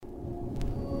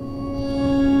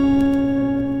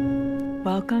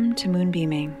Welcome to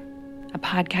Moonbeaming, a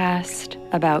podcast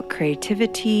about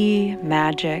creativity,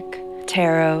 magic,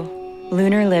 tarot,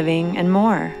 lunar living, and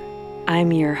more.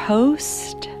 I'm your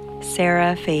host,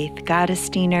 Sarah Faith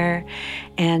Gottesdiener,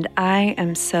 and I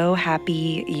am so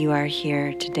happy you are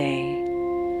here today.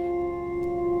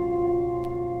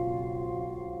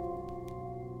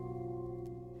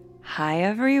 Hi,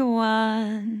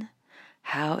 everyone.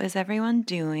 How is everyone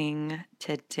doing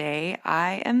today?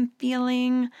 I am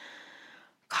feeling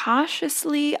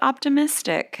cautiously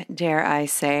optimistic, dare I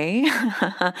say.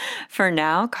 For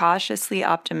now, cautiously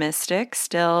optimistic,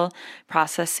 still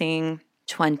processing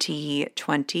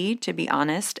 2020, to be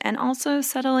honest, and also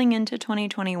settling into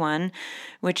 2021,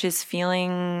 which is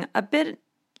feeling a bit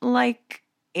like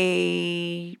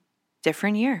a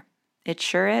different year. It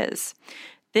sure is.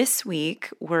 This week,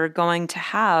 we're going to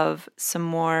have some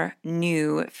more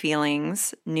new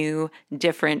feelings,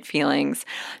 different feelings,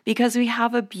 because we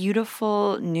have a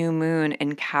beautiful new moon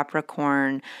in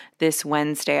Capricorn this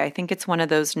Wednesday. I think it's one of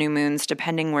those new moons,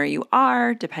 depending where you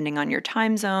are, depending on your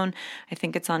time zone. I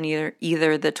think it's on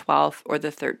either the 12th or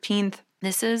the 13th.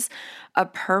 This is a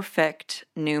perfect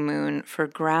new moon for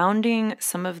grounding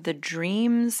some of the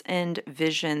dreams and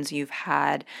visions you've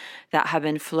had that have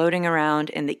been floating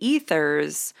around in the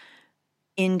ethers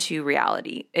into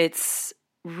reality. It's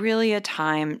really a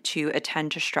time to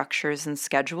attend to structures and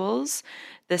schedules,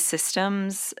 the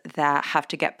systems that have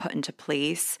to get put into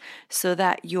place so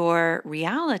that your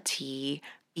reality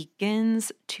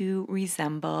begins to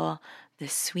resemble the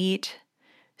sweet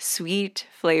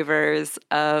flavors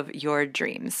of your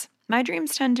dreams. My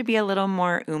dreams tend to be a little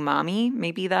more umami.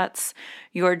 Maybe that's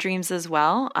your dreams as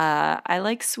well. I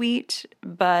like sweet,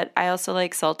 but I also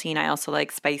like salty and I also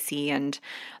like spicy, and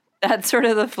that's sort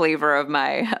of the flavor of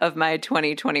my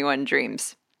 2021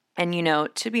 dreams. And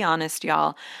to be honest,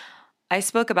 y'all, I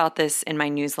spoke about this in my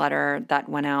newsletter that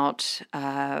went out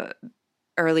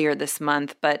earlier this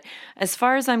month, but as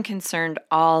far as I'm concerned,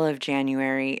 all of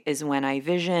January is when I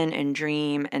vision and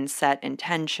dream and set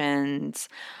intentions.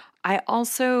 I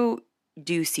also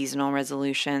do seasonal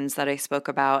resolutions that I spoke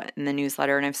about in the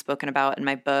newsletter and I've spoken about in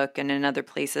my book and in other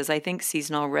places. I think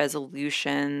seasonal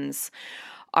resolutions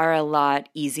are a lot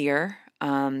easier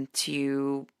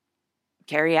to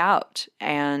carry out.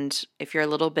 And if you're a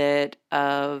little bit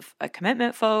of a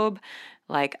commitment phobe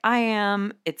like I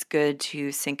am, it's good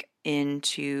to sink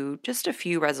into just a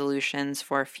few resolutions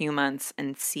for a few months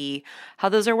and see how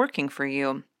those are working for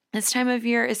you. This time of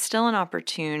year is still an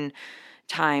opportune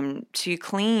time to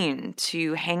clean,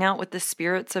 to hang out with the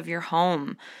spirits of your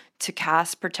home, to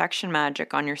cast protection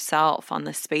magic on yourself, on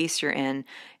the space you're in.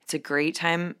 It's a great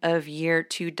time of year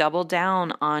to double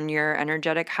down on your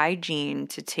energetic hygiene,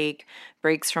 to take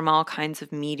breaks from all kinds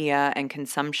of media and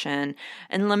consumption,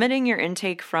 and limiting your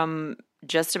intake from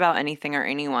just about anything or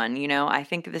anyone. I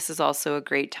think this is also a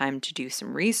great time to do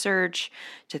some research,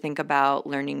 to think about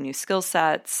learning new skill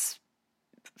sets,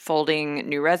 folding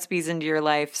new recipes into your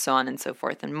life, so on and so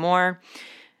forth and more.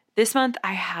 This month,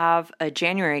 I have a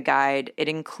January guide. It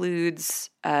includes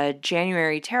a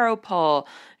January tarot pull,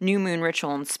 new moon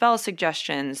ritual and spell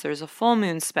suggestions. There's a full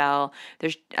moon spell.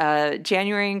 There's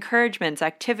January encouragements,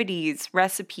 activities,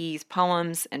 recipes,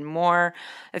 poems, and more.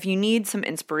 If you need some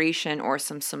inspiration or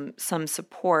some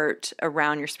support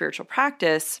around your spiritual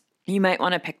practice, you might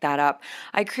want to pick that up.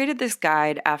 I created this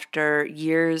guide after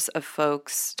years of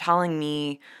folks telling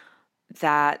me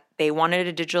that they wanted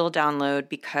a digital download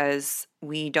because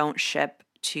we don't ship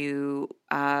to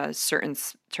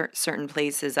certain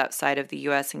places outside of the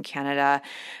US and Canada,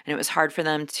 and it was hard for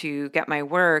them to get my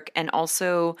work. And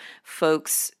also,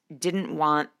 folks didn't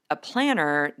want a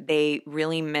planner. They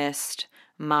really missed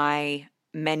my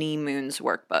Many Moons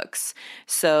workbooks.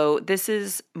 So this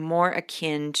is more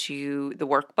akin to the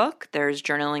workbook. There's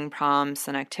journaling prompts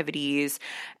and activities,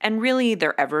 and really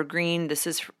they're evergreen. This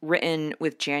is written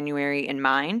with January in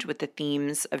mind, with the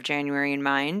themes of January in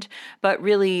mind, but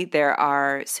really there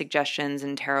are suggestions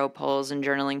and tarot pulls and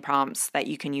journaling prompts that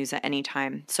you can use at any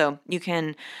time. So you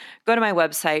can go to my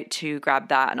website to grab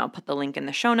that, and I'll put the link in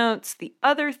the show notes. The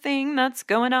other thing that's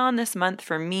going on this month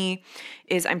for me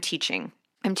is I'm teaching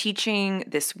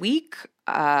this week.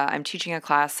 I'm teaching a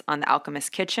class on the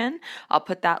Alchemist Kitchen. I'll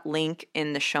put that link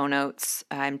in the show notes.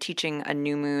 I'm teaching a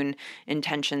new moon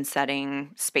intention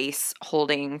setting, space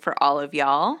holding for all of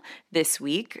y'all this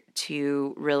week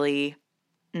to really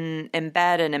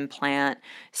embed and implant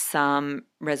some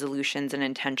resolutions and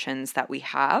intentions that we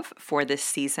have for this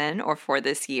season or for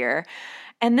this year.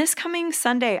 And this coming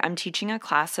Sunday, I'm teaching a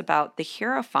class about the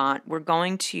Hierophant. We're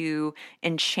going to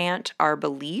enchant our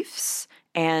beliefs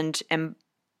and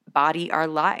embody our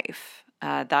life.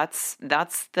 That's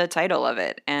the title of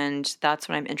it, and that's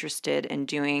what I'm interested in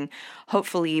doing.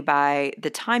 Hopefully, by the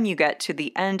time you get to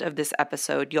the end of this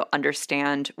episode, you'll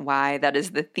understand why that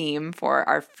is the theme for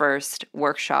our first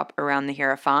workshop around the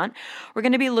Hierophant. We're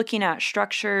going to be looking at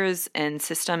structures and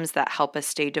systems that help us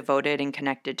stay devoted and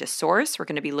connected to Source. We're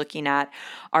going to be looking at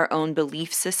our own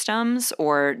belief systems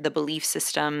or the belief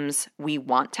systems we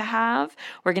want to have.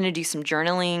 We're going to do some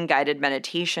journaling, guided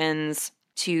meditations,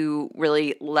 to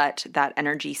really let that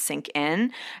energy sink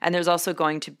in. And there's also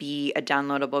going to be a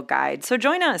downloadable guide. So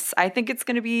join us. I think it's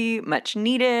going to be much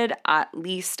needed. At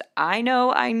least I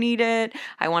know I need it.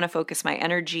 I want to focus my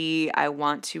energy. I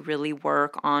want to really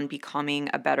work on becoming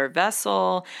a better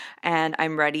vessel. And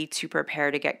I'm ready to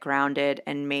prepare to get grounded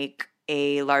and make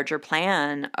a larger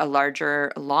plan, a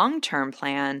larger long-term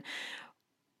plan,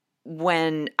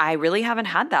 when I really haven't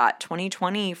had that.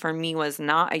 2020 for me was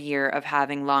not a year of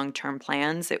having long-term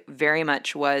plans. It very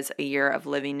much was a year of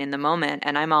living in the moment,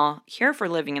 and I'm all here for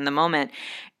living in the moment.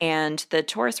 And the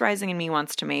Taurus rising in me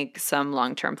wants to make some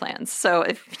long-term plans. So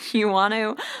if you want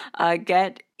to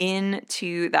get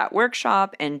into that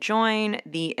workshop and join,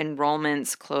 the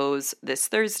enrollments close this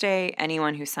Thursday.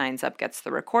 Anyone who signs up gets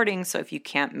the recording. So if you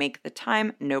can't make the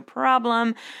time, no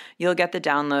problem. You'll get the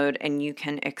download and you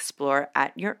can explore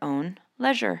at your own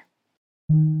leisure.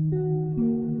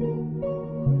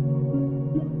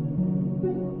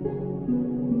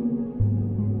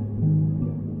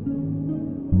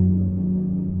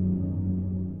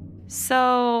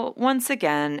 So once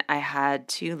again, I had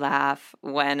to laugh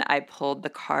when I pulled the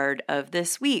card of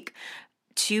this week.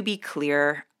 To be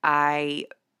clear, I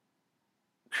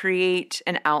create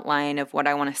an outline of what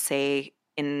I want to say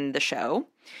in the show,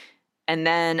 and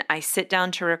then I sit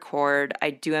down to record,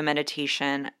 I do a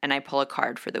meditation, and I pull a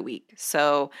card for the week.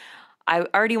 So I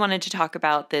already wanted to talk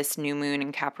about this new moon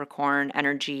in Capricorn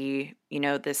energy,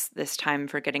 this time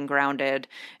for getting grounded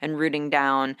and rooting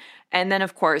down. And then,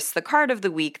 of course, the card of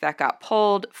the week that got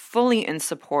pulled, fully in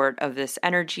support of this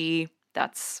energy,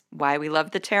 that's why we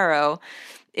love the tarot,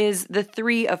 is the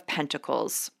Three of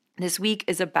Pentacles. This week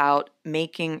is about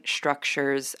making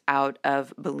structures out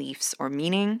of beliefs or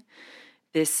meaning.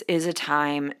 This is a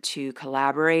time to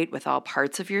collaborate with all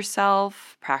parts of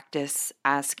yourself, practice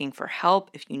asking for help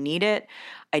if you need it,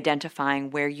 identifying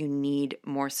where you need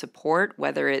more support,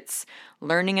 whether it's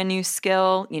learning a new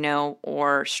skill,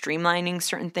 or streamlining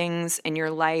certain things in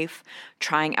your life,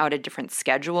 trying out a different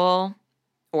schedule,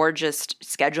 or just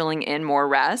scheduling in more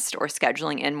rest or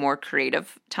scheduling in more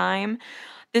creative time.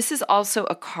 This is also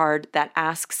a card that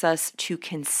asks us to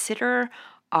consider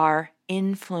our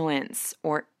influence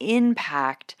or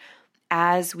impact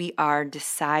as we are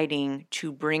deciding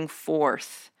to bring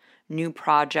forth new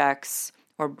projects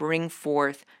or bring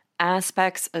forth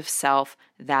aspects of self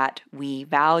that we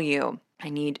value. I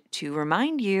need to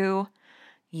remind you,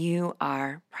 you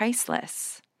are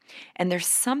priceless. And there's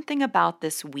something about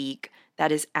this week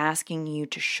that is asking you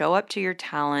to show up to your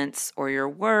talents or your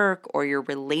work or your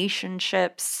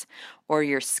relationships or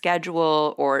your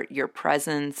schedule or your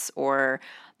presence or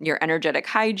your energetic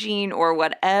hygiene or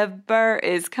whatever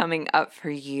is coming up for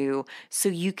you so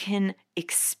you can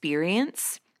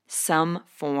experience some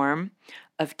form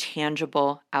of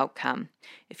tangible outcome.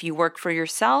 If you work for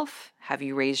yourself, have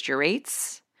you raised your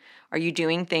rates? Are you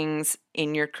doing things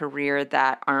in your career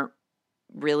that aren't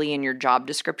really in your job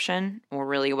description or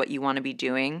really what you want to be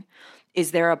doing?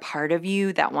 Is there a part of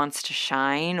you that wants to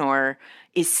shine or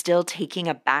is still taking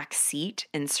a back seat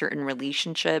in certain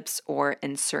relationships or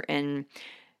in certain,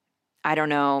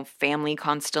 family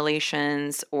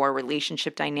constellations or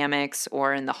relationship dynamics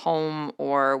or in the home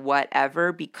or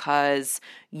whatever, because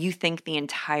you think the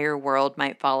entire world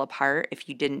might fall apart if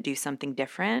you didn't do something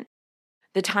different?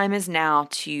 The time is now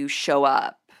to show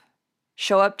up.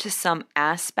 Show up to some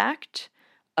aspect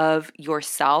of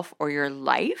yourself or your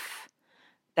life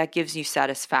that gives you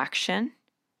satisfaction,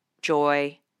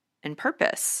 joy, and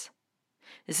purpose.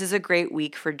 This is a great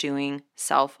week for doing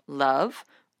self-love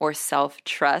or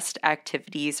self-trust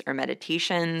activities or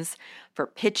meditations, for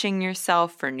pitching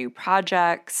yourself for new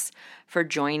projects, for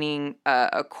joining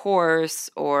a course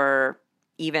or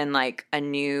even like a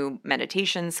new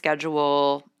meditation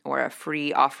schedule or a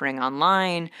free offering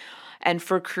online, and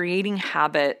for creating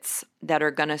habits that are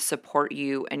going to support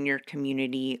you and your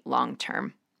community long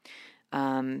term.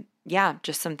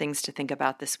 Just some things to think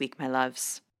about this week, my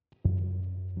loves.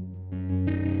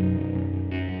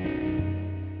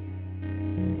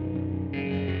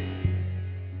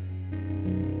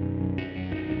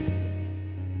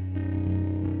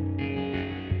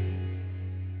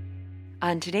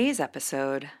 On today's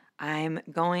episode, I'm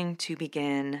going to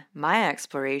begin my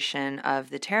exploration of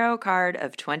the tarot card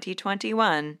of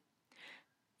 2021.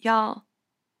 Y'all,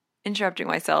 interrupting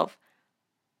myself,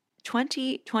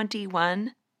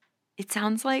 2021, it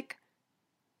sounds like,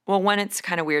 well, one, it's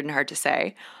kind of weird and hard to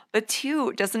say, but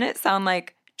two, doesn't it sound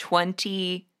like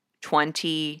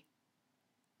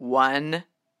 2021?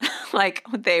 Like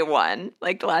they won,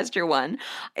 like last year won.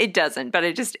 It doesn't, but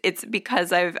it's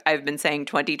because I've been saying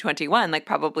 2021, like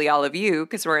probably all of you,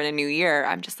 because we're in a new year.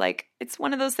 I'm just like, it's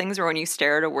one of those things where when you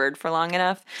stare at a word for long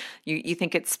enough, you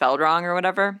think it's spelled wrong or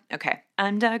whatever. Okay,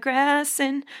 I'm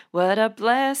digressing. What a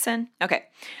blessing. Okay,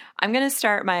 I'm going to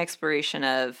start my exploration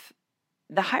of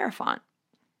the Hierophant.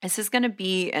 This is going to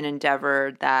be an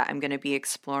endeavor that I'm going to be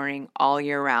exploring all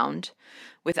year round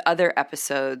with other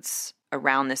episodes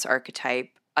around this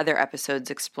archetype, other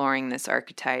episodes exploring this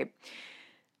archetype,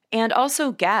 and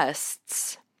also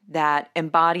guests that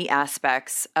embody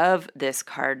aspects of this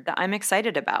card that I'm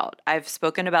excited about. I've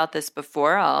spoken about this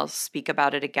before. I'll speak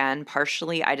about it again.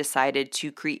 Partially, I decided to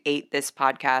create this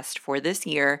podcast for this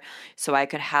year so I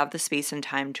could have the space and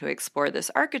time to explore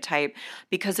this archetype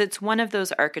because it's one of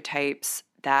those archetypes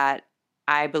that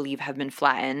I believe have been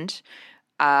flattened.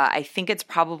 I think it's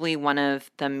probably one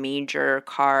of the major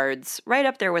cards, right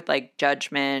up there with like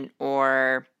Judgment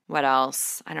or what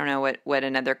else? I don't know what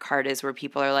another card is where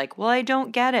people are like, well, I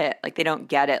don't get it. Like they don't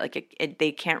get it. Like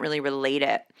they can't really relate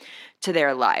it to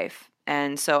their life.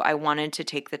 And so I wanted to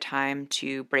take the time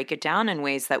to break it down in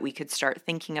ways that we could start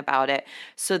thinking about it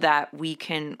so that we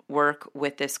can work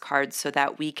with this card, so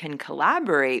that we can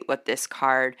collaborate with this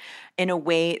card in a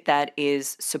way that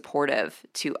is supportive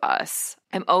to us.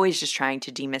 I'm always just trying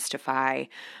to demystify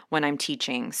when I'm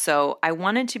teaching. So I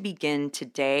wanted to begin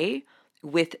today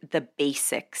with the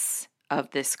basics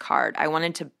of this card. I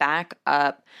wanted to back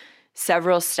up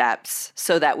several steps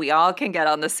so that we all can get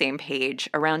on the same page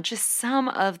around just some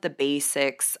of the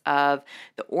basics of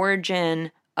the origin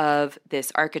of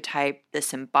this archetype, the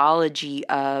symbology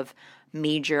of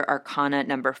major arcana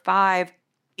number 5,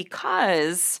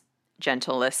 because,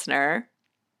 gentle listener,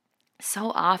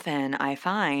 so often I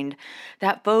find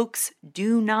that folks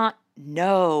do not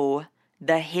know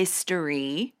the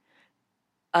history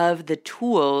of the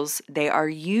tools they are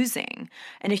using.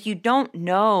 And if you don't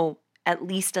know at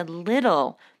least a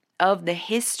little of the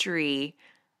history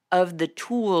of the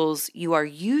tools you are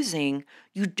using,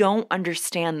 you don't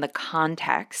understand the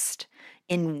context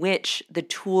in which the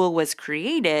tool was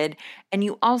created, and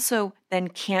you also then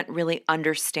can't really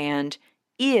understand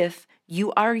if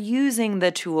you are using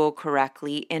the tool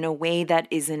correctly in a way that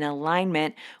is in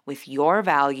alignment with your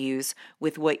values,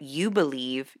 with what you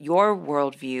believe, your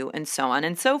worldview, and so on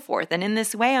and so forth. And in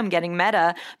this way, I'm getting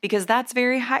meta because that's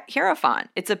very Hierophant.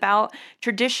 It's about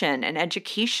tradition and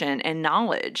education and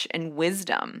knowledge and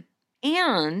wisdom.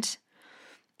 And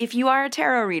if you are a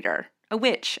tarot reader, a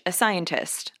witch, a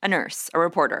scientist, a nurse, a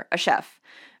reporter, a chef,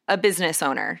 a business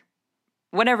owner,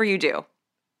 whatever you do,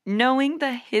 knowing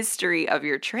the history of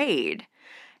your trade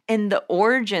and the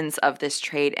origins of this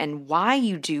trade and why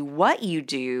you do what you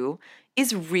do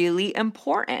is really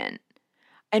important.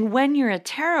 And when you're a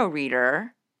tarot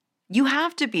reader, you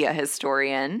have to be a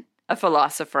historian, a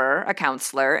philosopher, a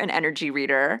counselor, an energy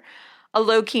reader, a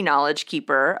low-key knowledge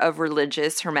keeper of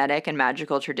religious, hermetic, and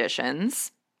magical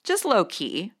traditions. Just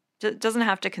low-key. It doesn't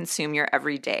have to consume your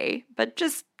everyday, but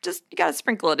just you gotta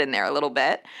sprinkle it in there a little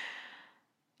bit.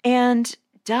 And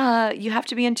duh, you have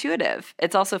to be intuitive.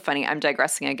 It's also funny, I'm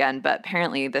digressing again, but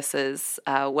apparently this is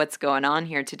what's going on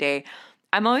here today.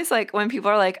 I'm always like, when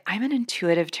people are like, I'm an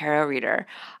intuitive tarot reader,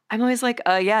 I'm always like,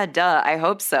 yeah, duh, I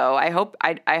hope so. I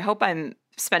hope I'm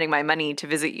spending my money to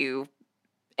visit you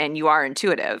and you are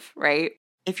intuitive, right?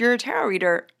 If you're a tarot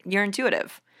reader, you're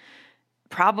intuitive.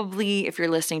 Probably if you're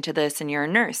listening to this and you're a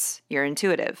nurse, you're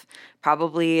intuitive.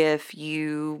 Probably if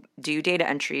you do data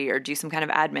entry or do some kind of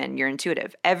admin, you're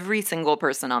intuitive. Every single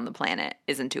person on the planet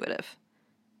is intuitive.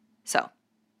 So,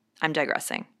 I'm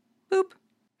digressing. Boop.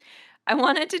 I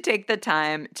wanted to take the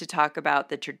time to talk about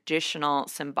the traditional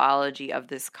symbology of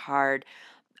this card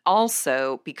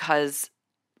also because,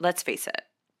 let's face it,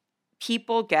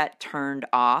 people get turned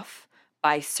off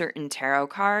by certain tarot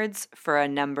cards for a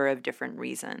number of different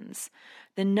reasons.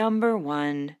 The number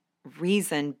one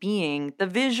reason being the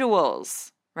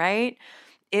visuals, right?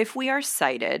 If we are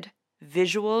sighted,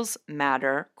 visuals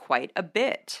matter quite a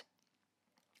bit.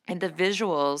 And the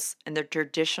visuals in the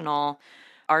traditional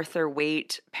Arthur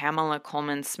Waite, Pamela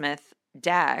Coleman Smith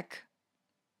deck,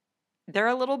 they're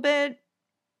a little bit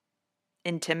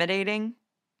intimidating,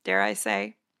 dare I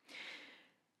say.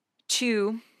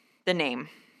 2, the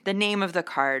name of the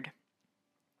card.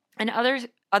 And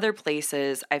Other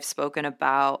places I've spoken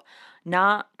about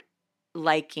not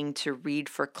liking to read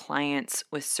for clients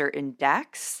with certain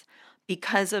decks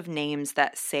because of names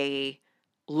that say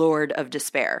Lord of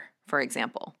Despair, for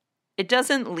example. It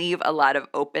doesn't leave a lot of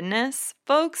openness.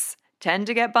 Folks tend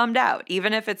to get bummed out,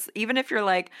 even if you're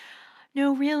like,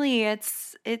 no, really,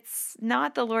 it's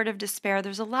not the Lord of Despair.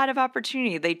 There's a lot of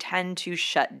opportunity. They tend to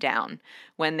shut down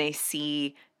when they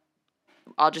see,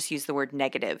 I'll just use the word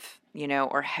negative,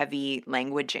 or heavy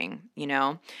languaging.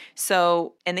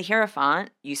 So, and the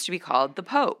Hierophant used to be called the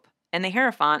Pope. And the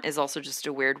Hierophant is also just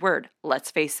a weird word.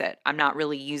 Let's face it, I'm not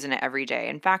really using it every day.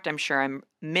 In fact, I'm sure I'm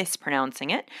mispronouncing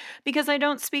it because I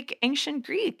don't speak ancient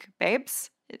Greek,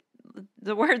 babes.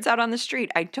 The word's out on the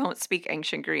street. I don't speak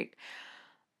ancient Greek.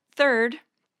 Third,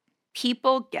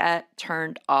 people get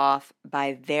turned off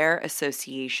by their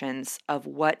associations of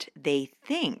what they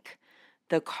think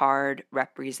the card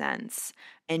represents.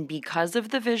 And because of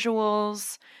the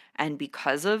visuals and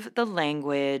because of the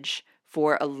language,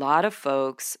 for a lot of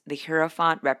folks, the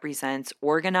Hierophant represents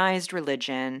organized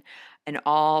religion and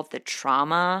all the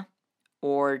trauma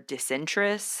or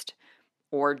disinterest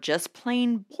or just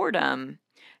plain boredom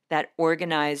that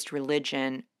organized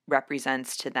religion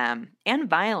represents to them, and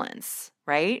violence,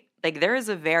 right? Like there is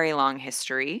a very long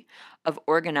history of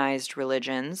organized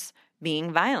religions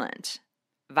being violent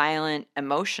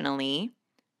emotionally,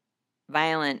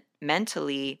 violent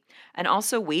mentally, and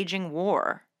also waging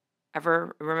war.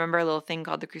 Ever remember a little thing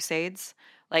called the Crusades?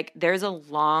 Like there's a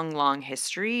long, long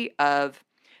history of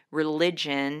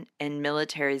religion and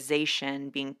militarization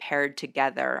being paired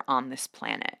together on this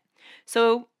planet.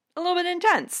 So a little bit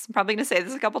intense. I'm probably going to say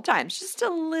this a couple times, just a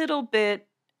little bit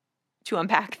to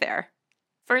unpack there.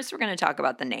 First, we're going to talk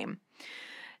about the name.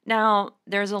 Now,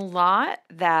 there's a lot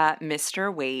that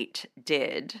Mr. Waite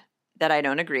did that I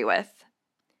don't agree with,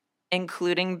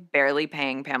 including barely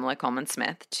paying Pamela Coleman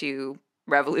Smith to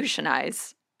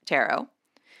revolutionize tarot.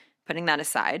 Putting that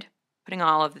aside, putting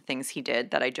all of the things he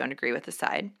did that I don't agree with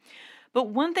aside. But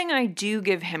one thing I do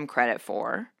give him credit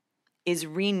for is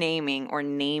renaming or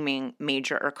naming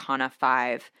Major Arcana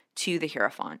 5 to the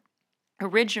Hierophant.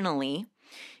 Originally,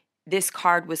 this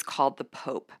card was called the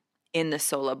Pope. In the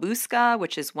Sola Busca,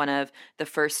 which is one of the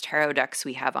first tarot decks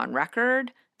we have on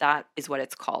record, that is what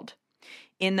it's called.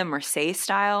 In the Marseille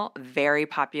style, very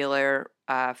popular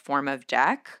form of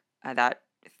deck that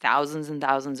thousands and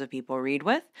thousands of people read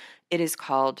with, it is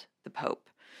called the Pope.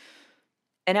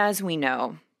 And as we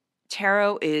know,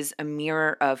 tarot is a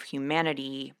mirror of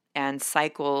humanity and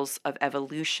cycles of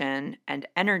evolution and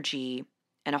energy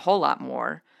and a whole lot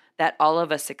more that all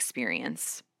of us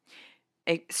experience.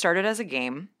 It started as a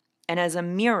game and as a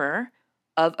mirror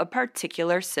of a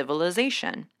particular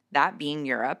civilization, that being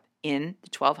Europe in the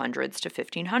 1200s to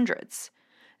 1500s.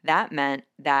 That meant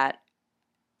that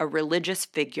a religious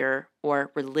figure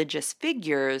or religious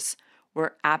figures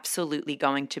were absolutely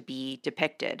going to be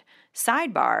depicted.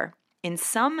 Sidebar, in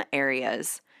some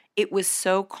areas, it was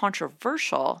so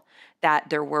controversial that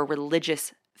there were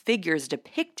religious figures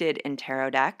depicted in tarot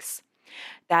decks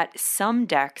that some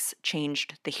decks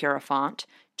changed the Hierophant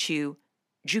to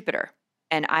Jupiter.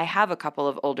 And I have a couple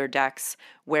of older decks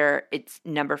where it's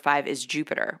number 5 is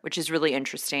Jupiter, which is really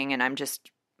interesting. And I'm just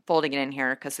folding it in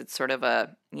here because it's sort of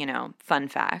a, fun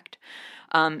fact.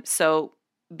 So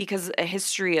because a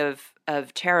history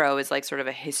of tarot is like sort of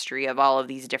a history of all of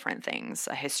these different things,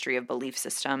 a history of belief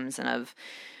systems and of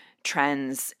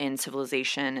trends in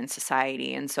civilization and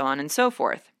society and so on and so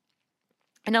forth.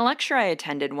 In a lecture I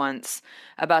attended once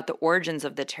about the origins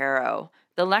of the tarot,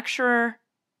 the lecturer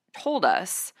told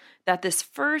us that this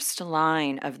first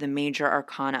line of the major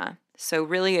arcana, so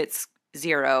really it's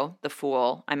 0, the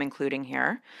Fool, I'm including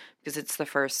here, because it's the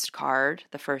first card,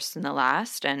 the first and the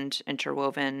last, and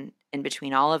interwoven in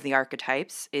between all of the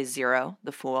archetypes is 0,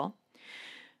 the Fool.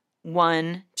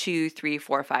 1, 2, 3,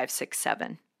 4, 5, 6,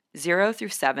 7. 0 through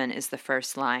 7 is the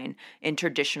first line in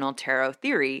traditional tarot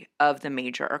theory of the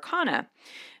major arcana.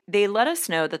 They let us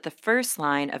know that the first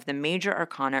line of the major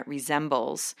arcana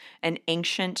resembles an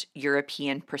ancient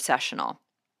European processional.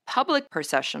 Public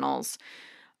processionals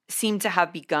seem to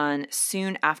have begun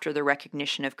soon after the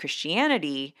recognition of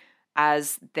Christianity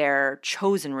as their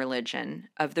chosen religion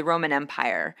of the Roman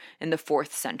Empire in the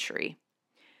 4th century.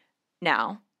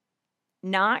 Now,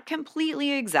 not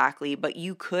completely exactly, but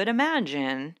you could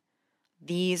imagine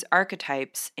these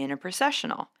archetypes in a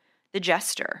processional. The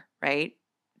jester, right?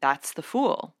 That's the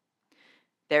Fool.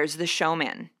 There's the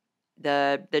showman,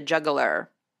 the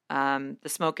juggler, the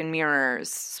smoke and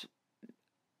mirrors,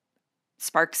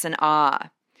 sparks and awe.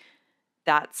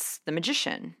 That's the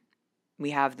magician.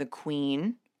 We have the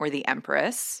queen or the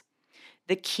empress,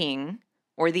 the king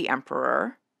or the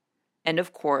emperor, and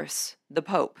of course, the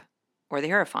Pope or the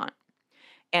Hierophant.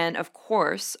 And of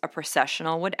course, a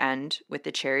processional would end with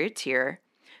the charioteer,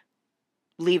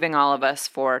 leaving all of us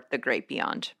for the great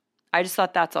beyond. I just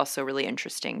thought that's also really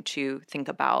interesting to think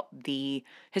about the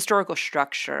historical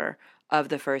structure of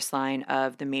the first line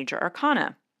of the major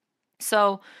arcana.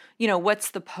 So,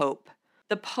 what's the Pope?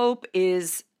 The Pope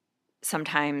is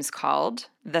sometimes called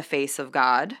the face of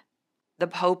God. The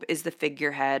Pope is the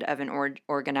figurehead of an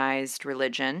organized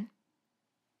religion.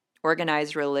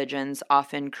 Organized religions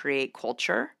often create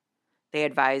culture. They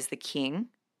advise the king.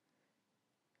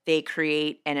 They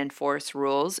create and enforce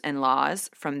rules and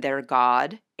laws from their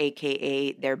God,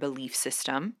 aka their belief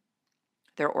system,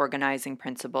 their organizing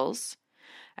principles.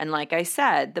 And like I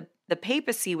said, the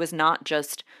papacy was not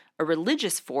just a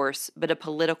religious force, but a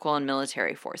political and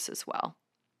military force as well.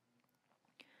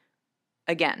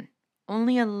 Again,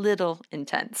 only a little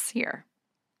intense here.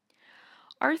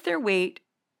 Arthur Waite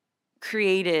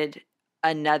created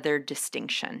another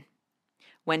distinction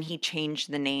when he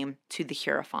changed the name to the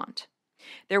Hierophant.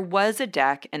 There was a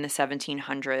deck in the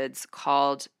 1700s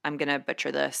called, I'm going to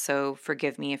butcher this, so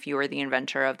forgive me if you were the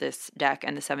inventor of this deck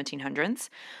in the 1700s,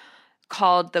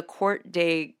 called the Court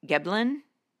de Gébelin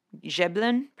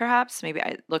perhaps, maybe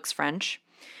it looks French,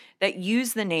 that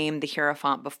used the name the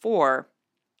Hierophant before,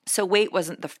 so Waite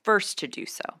wasn't the first to do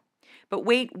so. But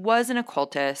Waite was an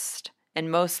occultist and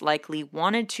most likely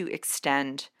wanted to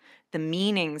extend the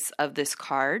meanings of this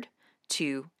card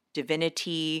to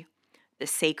divinity, the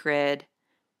sacred,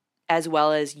 as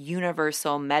well as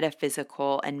universal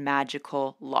metaphysical and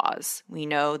magical laws. We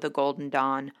know the Golden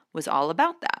Dawn was all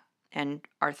about that, and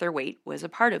Arthur Waite was a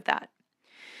part of that.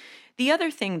 The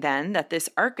other thing then that this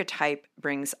archetype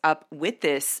brings up with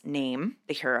this name,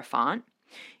 the Hierophant,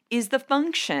 is the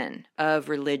function of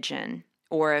religion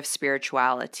or of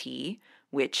spirituality,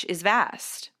 which is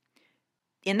vast.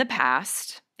 In the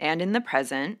past and in the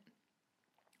present,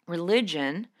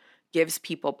 religion gives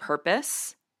people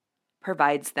purpose,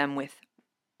 provides them with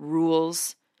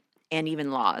rules, and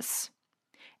even laws.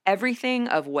 Everything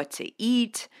of what to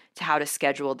eat, to how to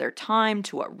schedule their time,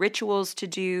 to what rituals to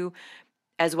do,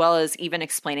 as well as even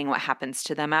explaining what happens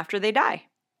to them after they die.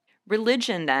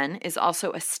 Religion, then, is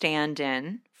also a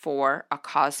stand-in for a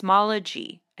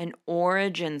cosmology, an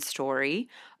origin story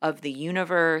of the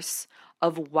universe,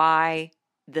 of why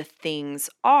the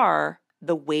things are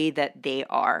the way that they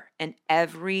are. And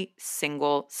every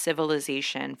single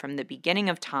civilization from the beginning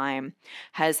of time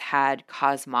has had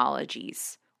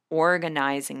cosmologies,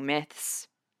 organizing myths.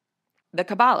 The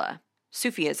Kabbalah,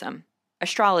 Sufism,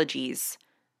 astrologies,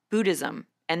 Buddhism,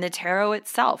 and the tarot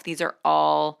itself, these are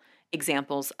all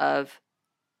examples of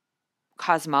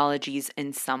cosmologies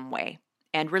in some way,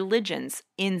 and religions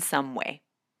in some way.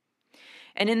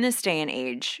 And in this day and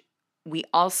age, we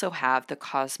also have the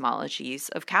cosmologies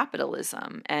of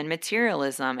capitalism and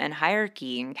materialism and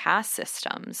hierarchy and caste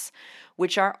systems,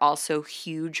 which are also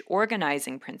huge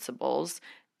organizing principles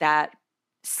that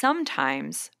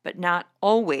sometimes, but not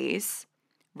always,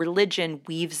 religion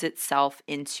weaves itself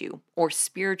into, or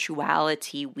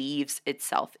spirituality weaves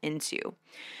itself into.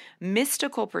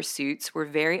 Mystical pursuits were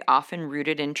very often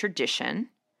rooted in tradition,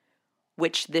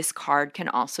 which this card can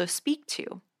also speak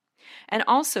to. And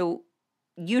also,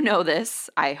 you know this,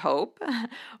 I hope,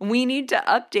 we need to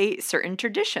update certain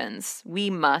traditions. We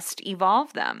must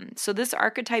evolve them. So this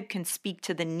archetype can speak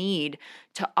to the need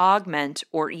to augment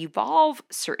or evolve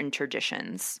certain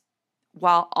traditions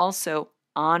while also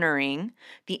honoring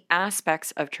the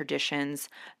aspects of traditions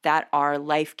that are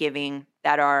life-giving,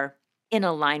 that are in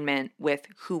alignment with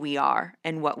who we are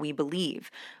and what we believe.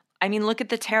 I mean, look at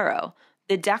the tarot.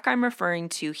 The deck I'm referring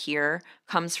to here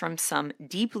comes from some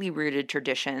deeply rooted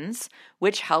traditions,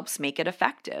 which helps make it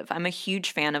effective. I'm a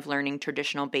huge fan of learning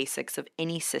traditional basics of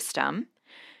any system.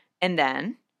 And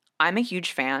then I'm a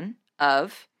huge fan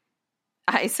of,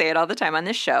 I say it all the time on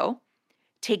this show,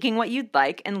 taking what you'd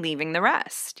like and leaving the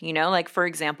rest. You know, like for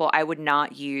example, I would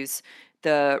not use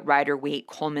the Rider-Waite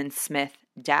Coleman Smith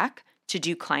deck to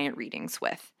do client readings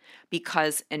with,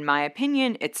 because in my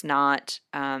opinion, it's not,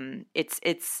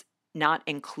 it's not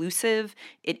inclusive,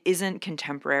 it isn't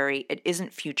contemporary, it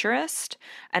isn't futurist,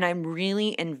 and I'm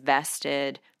really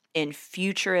invested in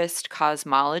futurist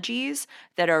cosmologies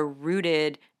that are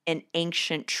rooted in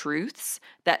ancient truths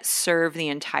that serve the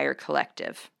entire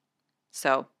collective.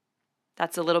 So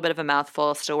that's a little bit of a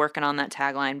mouthful, still working on that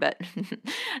tagline, but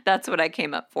that's what I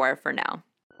came up for now.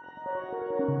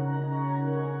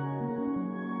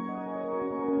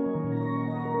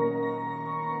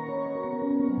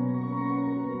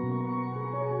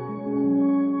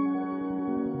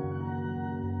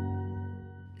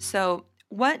 So,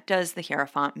 what does the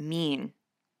Hierophant mean?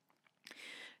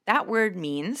 That word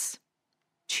means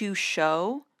to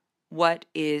show what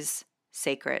is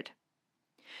sacred.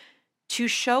 To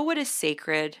show what is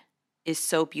sacred is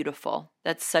so beautiful.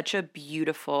 That's such a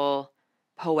beautiful,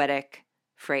 poetic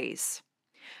phrase.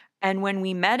 And when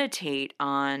we meditate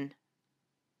on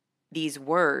these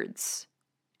words,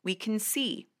 we can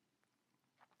see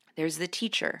there's the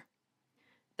teacher,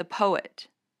 the poet,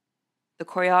 the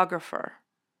choreographer,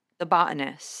 the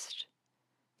botanist,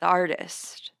 the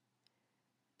artist,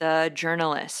 the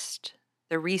journalist,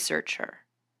 the researcher.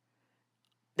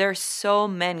 There are so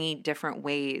many different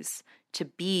ways to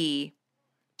be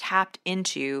tapped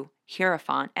into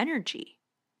Hierophant energy,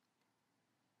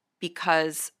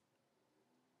 because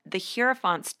the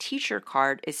Hierophant's teacher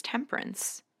card is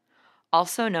temperance,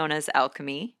 also known as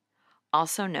alchemy,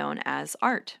 also known as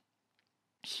art.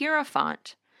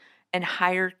 Hierophant and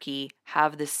hierarchy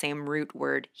have the same root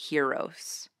word,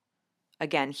 hieros.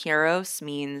 Again, hieros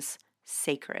means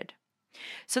sacred.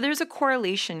 So there's a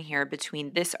correlation here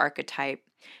between this archetype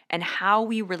and how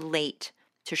we relate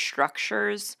to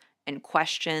structures and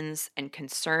questions and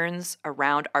concerns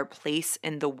around our place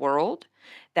in the world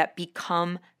that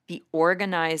become the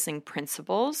organizing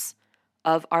principles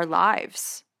of our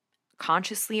lives,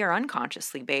 consciously or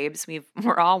unconsciously, babes.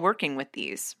 We're all working with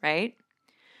these, right?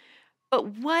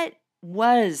 But what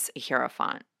was a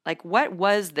Hierophant? Like, what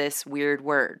was this weird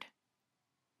word?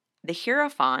 The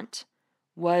Hierophant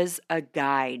was a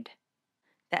guide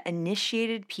that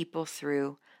initiated people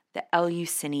through the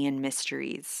Eleusinian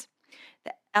Mysteries.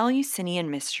 The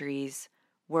Eleusinian Mysteries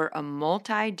were a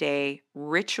multi-day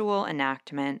ritual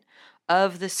enactment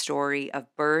of the story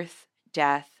of birth,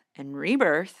 death, and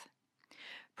rebirth,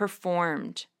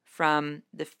 performed from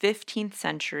the 15th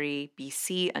century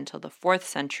BC until the 4th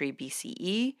century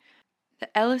BCE.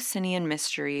 The Eleusinian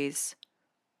Mysteries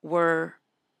were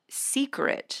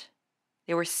secret.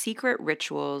 They were secret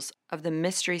rituals of the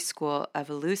mystery school of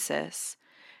Eleusis,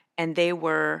 and they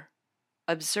were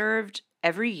observed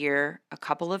every year, a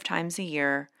couple of times a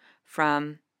year,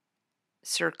 from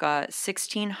circa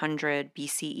 1600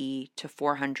 BCE to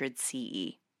 400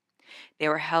 CE. They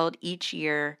were held each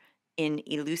year in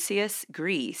Eleusis,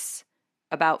 Greece,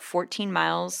 about 14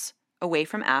 miles away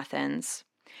from Athens.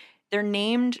 They're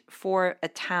named for a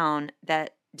town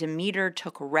that Demeter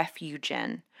took refuge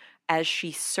in as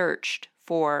she searched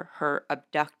for her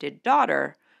abducted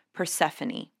daughter,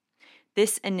 Persephone.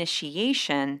 This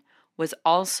initiation was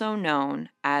also known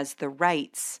as the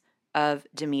rites of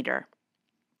Demeter.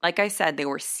 Like I said, they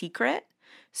were secret,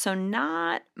 so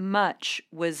not much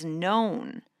was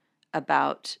known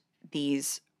about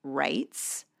these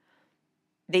rites.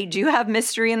 They do have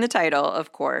mystery in the title,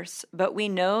 of course, but we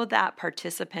know that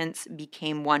participants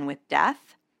became one with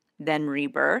death, then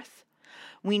rebirth.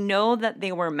 We know that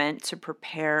they were meant to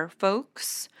prepare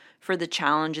folks for the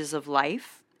challenges of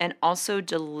life and also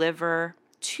deliver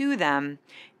to them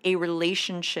a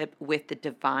relationship with the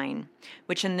divine,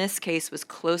 which in this case was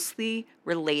closely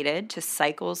related to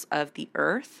cycles of the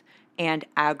earth and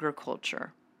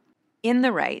agriculture. In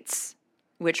the rites,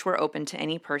 which were open to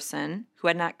any person who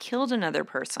had not killed another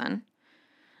person,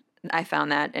 I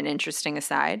found that an interesting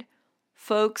aside,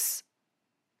 folks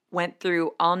went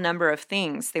through all number of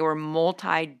things. They were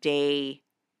multi-day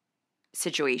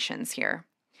situations here.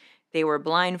 They were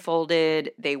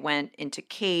blindfolded, they went into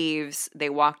caves, they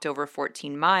walked over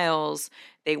 14 miles,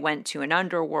 they went to an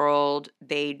underworld,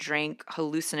 they drank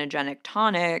hallucinogenic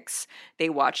tonics, they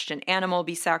watched an animal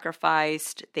be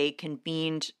sacrificed, they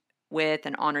convened with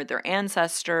and honored their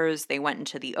ancestors, they went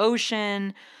into the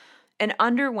ocean, and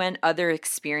underwent other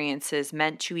experiences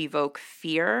meant to evoke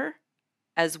fear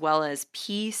as well as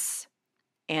peace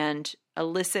and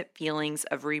elicit feelings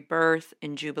of rebirth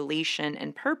and jubilation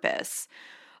and purpose.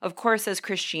 Of course, as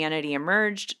Christianity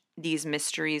emerged, these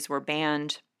mysteries were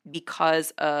banned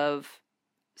because of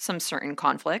some certain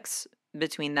conflicts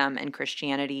between them and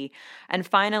Christianity. And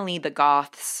finally, the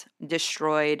Goths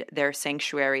destroyed their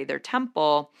sanctuary, their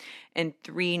temple, in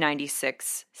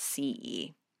 396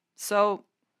 CE. So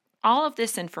all of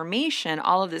this information,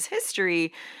 all of this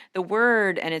history, the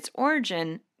word and its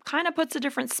origin kind of puts a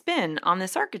different spin on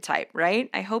this archetype,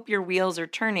 right? I hope your wheels are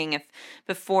turning. If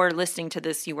before listening to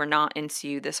this you were not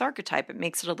into this archetype, it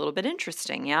makes it a little bit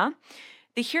interesting, yeah?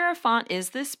 The Hierophant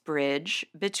is this bridge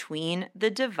between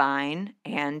the divine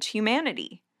and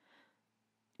humanity.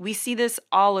 We see this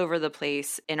all over the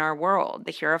place in our world.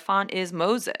 The Hierophant is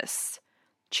Moses,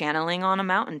 channeling on a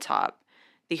mountaintop.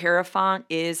 The Hierophant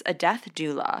is a death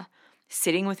doula,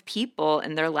 sitting with people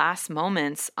in their last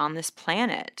moments on this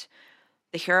planet.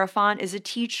 The Hierophant is a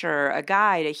teacher, a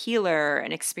guide, a healer,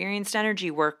 an experienced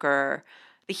energy worker.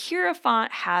 The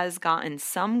Hierophant has gotten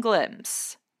some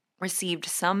glimpse received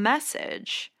some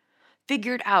message,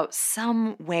 figured out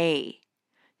some way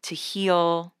to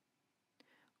heal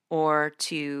or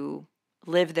to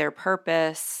live their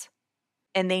purpose,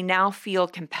 and they now feel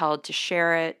compelled to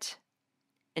share it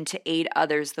and to aid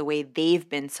others the way they've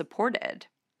been supported.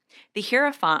 The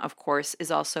Hierophant, of course,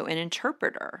 is also an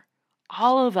interpreter.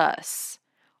 All of us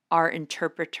are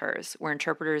interpreters. We're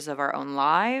interpreters of our own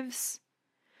lives.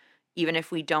 Even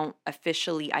if we don't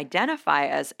officially identify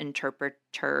as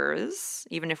interpreters,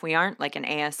 even if we aren't like an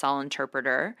ASL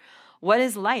interpreter, what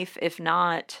is life if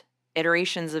not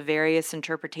iterations of various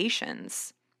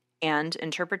interpretations? And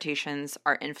interpretations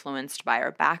are influenced by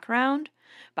our background,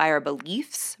 by our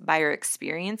beliefs, by our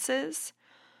experiences.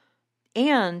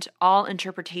 And all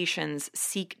interpretations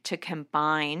seek to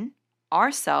combine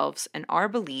ourselves and our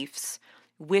beliefs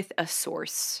with a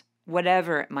source,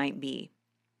 whatever it might be.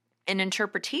 And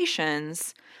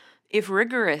interpretations, if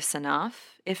rigorous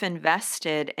enough, if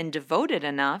invested and devoted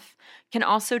enough, can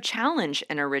also challenge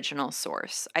an original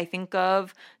source. I think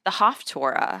of the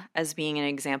Haftorah as being an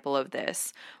example of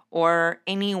this, or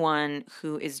anyone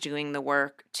who is doing the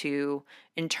work to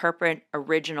interpret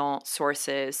original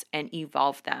sources and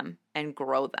evolve them and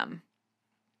grow them.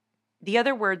 The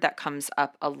other word that comes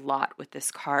up a lot with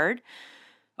this card,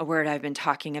 a word I've been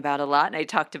talking about a lot, and I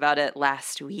talked about it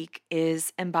last week,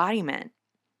 is embodiment.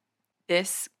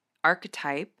 This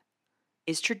archetype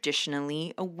is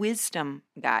traditionally a wisdom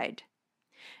guide.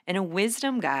 And a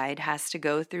wisdom guide has to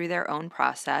go through their own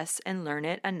process and learn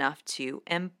it enough to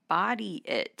embody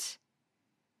it.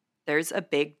 There's a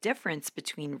big difference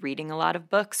between reading a lot of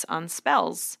books on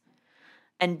spells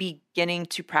and beginning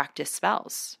to practice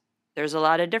spells. There's a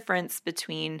lot of difference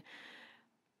between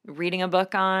reading a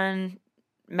book on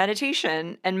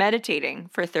meditation and meditating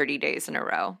for 30 days in a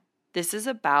row. This is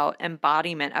about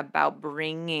embodiment, about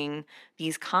bringing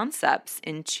these concepts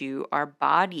into our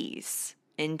bodies,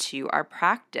 into our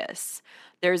practice.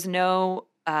 There's no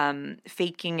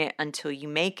faking it until you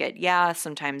make it. Yeah,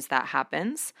 sometimes that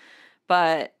happens,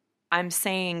 but I'm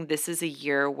saying this is a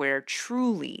year where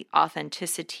truly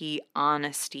authenticity,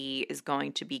 honesty is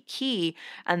going to be key,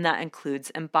 and that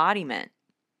includes embodiment.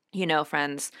 You know,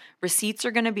 friends, receipts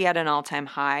are going to be at an all-time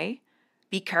high.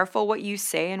 Be careful what you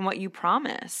say and what you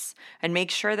promise, and make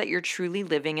sure that you're truly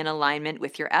living in alignment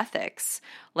with your ethics.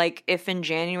 Like if in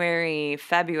January,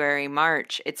 February,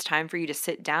 March, it's time for you to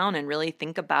sit down and really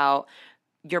think about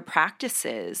your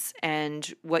practices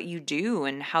and what you do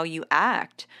and how you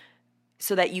act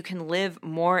so that you can live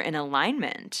more in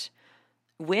alignment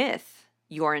with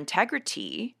your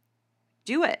integrity,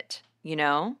 do it, you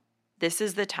know? This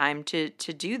is the time to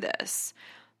do this.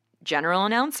 General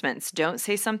announcements.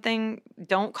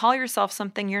 Don't call yourself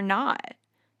something you're not.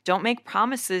 Don't make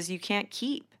promises you can't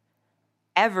keep.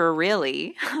 Ever,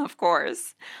 really, of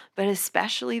course, but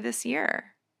especially this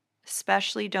year.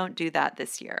 Especially don't do that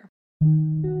this year.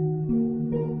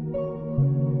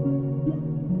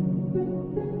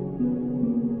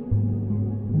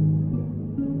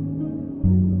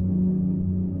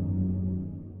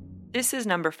 This is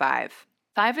number 5.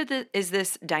 5 is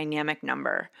this dynamic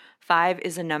number. 5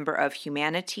 is a number of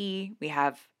humanity.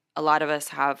 A lot of us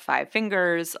have 5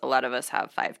 fingers. A lot of us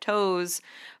have 5 toes.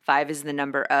 5 is the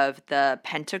number of the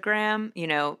pentagram. You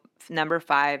know, number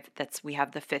 5, we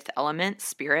have the 5th element,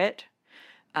 spirit.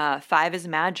 5 is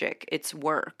magic. It's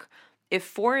work. If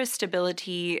 4 is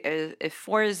stability, if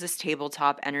 4 is this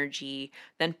tabletop energy,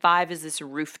 then 5 is this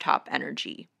rooftop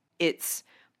energy. It's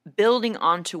building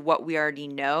onto what we already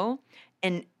know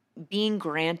and being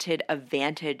granted a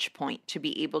vantage point to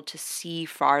be able to see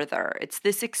farther. It's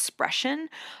this expression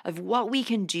of what we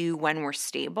can do when we're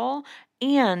stable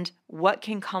and what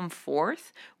can come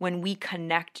forth when we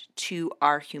connect to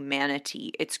our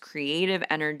humanity. It's creative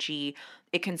energy.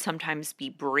 It can sometimes be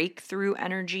breakthrough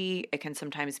energy. It can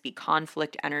sometimes be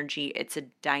conflict energy. It's a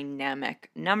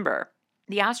dynamic number.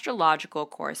 The astrological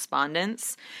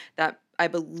correspondence that I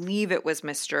believe it was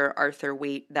Mr. Arthur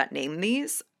Waite that named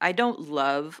these. I don't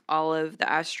love all of the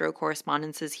astro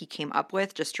correspondences he came up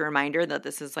with. Just a reminder that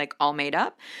this is like all made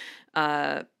up.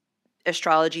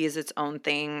 Astrology is its own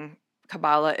thing.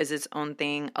 Kabbalah is its own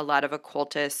thing. A lot of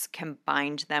occultists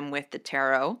combined them with the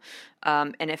tarot.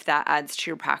 And if that adds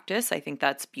to your practice, I think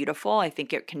that's beautiful. I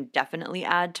think it can definitely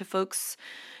add to folks'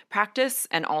 practice.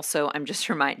 And also, I'm just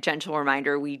gentle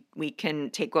reminder, we can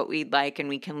take what we'd like and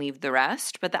we can leave the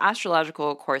rest. But the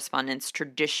astrological correspondence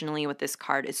traditionally with this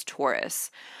card is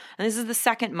Taurus. And this is the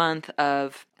second month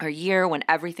of our year when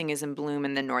everything is in bloom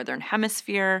in the northern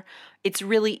hemisphere. It's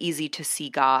really easy to see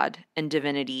God and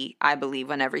divinity, I believe,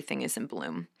 when everything is in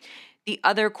bloom. The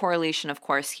other correlation, of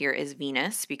course, here is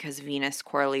Venus, because Venus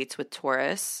correlates with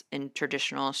Taurus in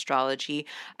traditional astrology.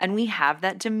 And we have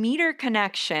that Demeter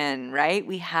connection, right?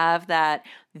 We have that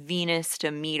Venus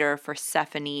Demeter,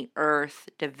 Persephone, Earth,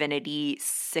 divinity,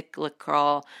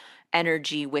 cyclical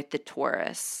energy with the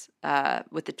Taurus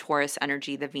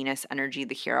energy, the Venus energy,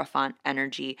 the Hierophant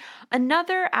energy.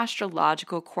 Another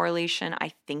astrological correlation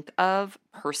I think of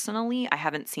personally, I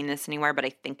haven't seen this anywhere, but I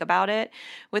think about it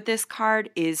with this card,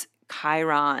 is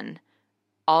Chiron,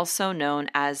 also known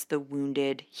as the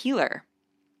wounded healer.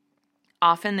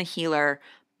 Often the healer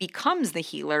becomes the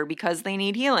healer because they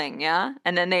need healing, yeah?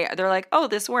 And then they're like, oh,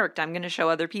 this worked. I'm going to show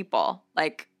other people,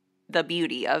 like, the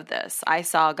beauty of this. I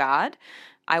saw God.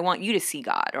 I want you to see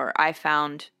God. Or I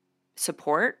found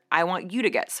support. I want you to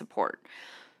get support.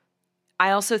 I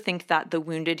also think that the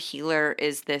wounded healer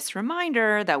is this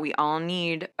reminder that we all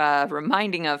need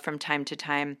reminding of from time to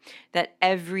time, that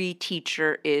every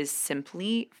teacher is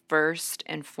simply, first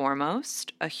and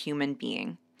foremost, a human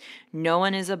being. No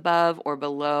one is above or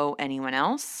below anyone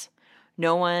else.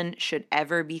 No one should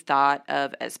ever be thought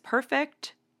of as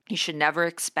perfect. You should never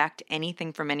expect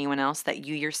anything from anyone else that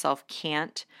you yourself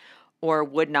can't or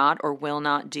would not or will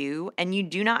not do. And you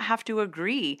do not have to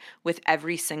agree with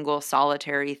every single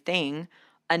solitary thing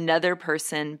another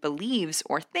person believes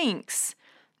or thinks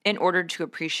in order to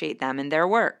appreciate them and their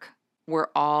work. We're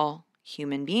all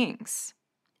human beings.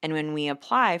 And when we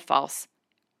apply false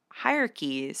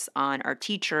hierarchies on our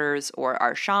teachers or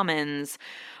our shamans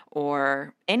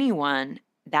or anyone,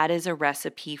 that is a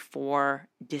recipe for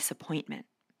disappointment.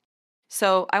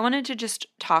 So I wanted to just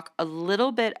talk a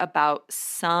little bit about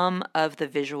some of the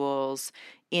visuals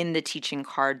in the teaching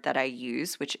card that I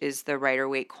use, which is the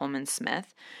Rider-Waite Coleman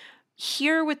Smith.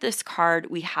 Here with this card,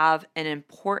 we have an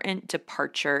important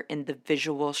departure in the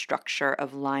visual structure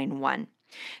of line 1.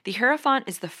 The Hierophant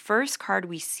is the first card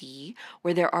we see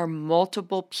where there are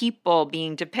multiple people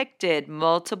being depicted,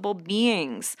 multiple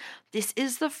beings. This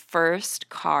is the first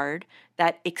card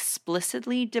that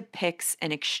explicitly depicts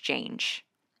an exchange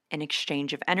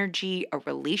of energy, a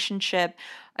relationship,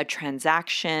 a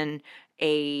transaction,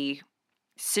 a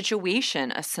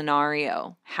situation, a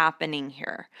scenario happening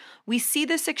here. We see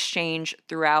this exchange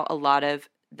throughout a lot of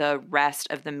the rest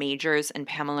of the majors and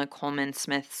Pamela Coleman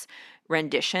Smith's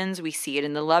renditions. We see it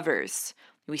in The Lovers.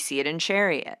 We see it in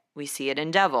Chariot. We see it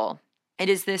in Devil. It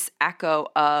is this echo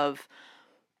of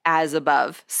as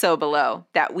above, so below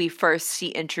that we first see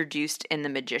introduced in The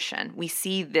Magician. We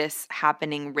see this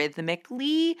happening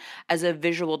rhythmically as a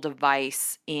visual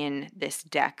device in this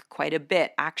deck quite a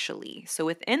bit, actually. So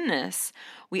within this,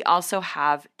 we also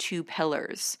have 2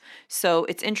 pillars. So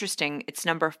it's interesting. It's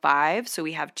number 5. So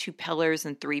we have 2 pillars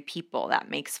and 3 people. That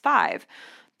makes 5.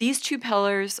 These 2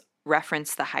 pillars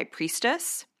reference the High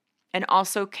Priestess and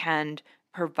also can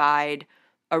provide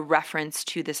a reference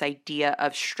to this idea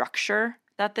of structure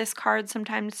that this card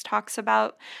sometimes talks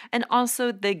about, and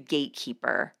also the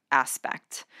gatekeeper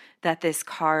aspect that this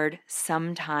card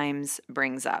sometimes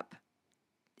brings up.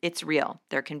 It's real.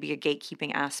 There can be a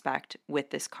gatekeeping aspect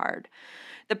with this card.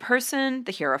 The person,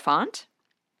 the Hierophant,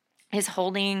 is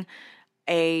holding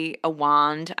a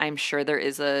wand. I'm sure there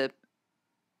is a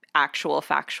actual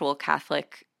factual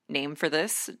Catholic name for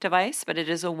this device, but it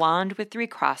is a wand with 3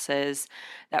 crosses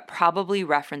that probably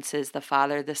references the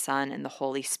Father, the Son, and the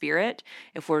Holy Spirit.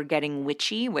 If we're getting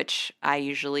witchy, which I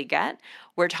usually get,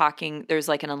 we're talking, there's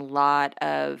like a lot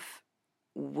of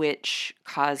witch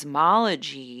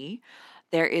cosmology.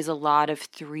 There is a lot of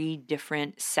 3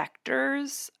 different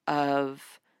sectors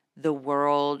of the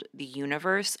world, the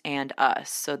universe, and us.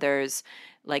 So there's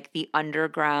like the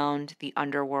underground, the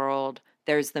underworld,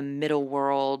 there's the middle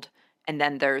world, and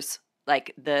then there's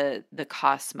like the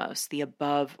cosmos, the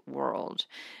above world.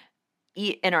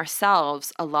 In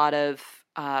ourselves, a lot of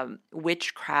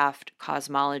witchcraft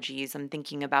cosmologies, I'm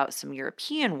thinking about some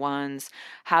European ones,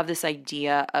 have this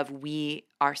idea of we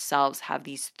ourselves have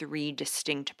these 3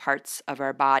 distinct parts of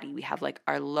our body. We have like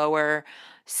our lower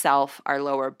self, our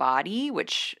lower body,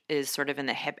 which is sort of in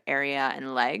the hip area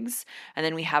and legs. And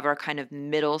then we have our kind of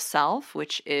middle self,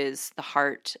 which is the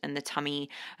heart and the tummy.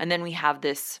 And then we have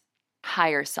this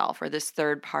higher self, or this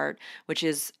third part, which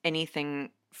is anything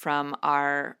from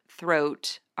our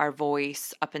throat, our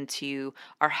voice, up into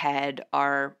our head,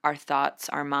 our thoughts,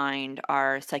 our mind,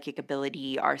 our psychic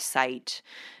ability, our sight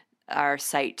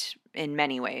in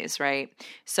many ways, right?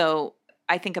 So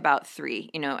I think about 3,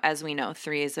 as we know,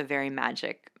 3 is a very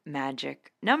magic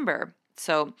number.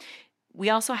 So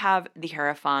we also have the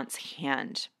Hierophant's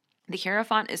hand. The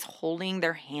Hierophant is holding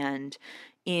their hand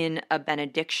in a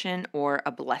benediction or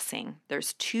a blessing.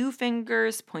 There's two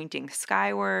fingers pointing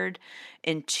skyward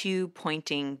and two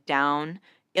pointing down,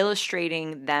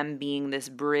 illustrating them being this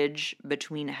bridge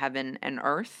between heaven and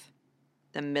earth,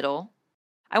 the middle.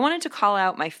 I wanted to call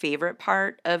out my favorite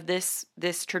part of this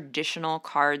traditional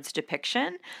cards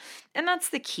depiction, and that's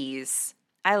the keys.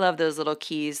 I love those little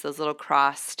keys, those little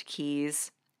crossed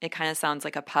keys. It kind of sounds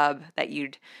like a pub that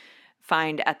you'd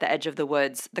find at the edge of the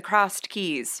woods, the crossed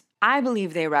keys. I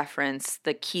believe they reference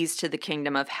the keys to the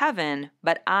kingdom of heaven,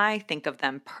 but I think of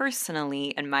them personally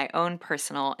in my own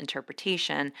personal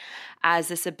interpretation as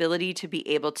this ability to be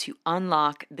able to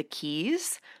unlock the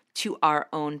keys to our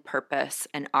own purpose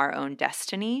and our own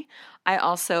destiny. I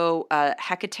also,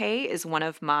 Hecate is one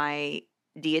of my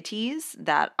deities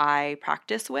that I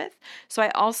practice with. So I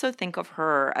also think of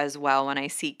her as well when I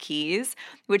see keys,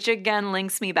 which again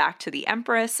links me back to the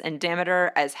Empress and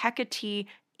Demeter, as Hecate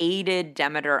aided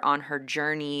Demeter on her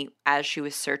journey as she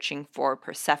was searching for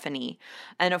Persephone.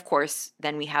 And of course,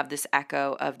 then we have this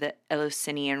echo of the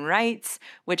Eleusinian rites,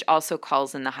 which also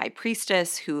calls in the high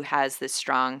priestess, who has this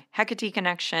strong Hecate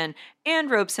connection, and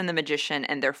ropes in the magician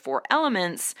and their four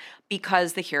elements,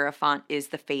 because the Hierophant is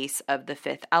the face of the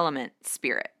fifth element,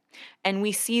 spirit. And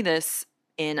we see this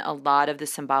in a lot of the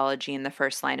symbology in the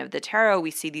first line of the tarot. We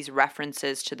see these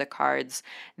references to the cards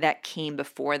that came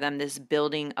before them, this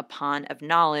building upon of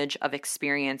knowledge, of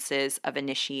experiences, of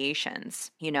initiations,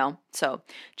 So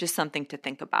just something to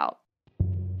think about.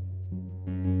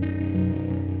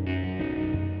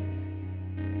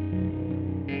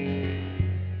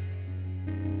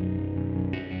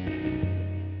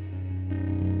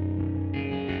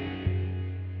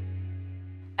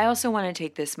 I also want to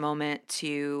take this moment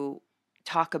to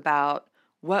talk about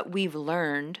what we've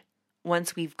learned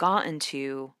once we've gotten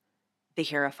to the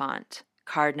Hierophant,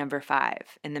 card number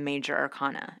 5 in the Major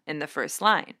Arcana in the first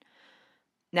line.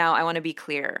 Now, I want to be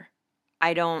clear.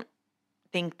 I don't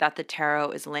think that the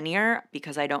tarot is linear,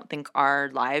 because I don't think our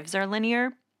lives are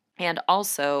linear. And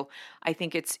also, I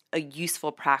think it's a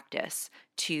useful practice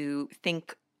to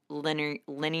think linearly,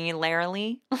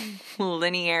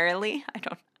 I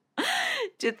don't know,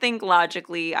 to think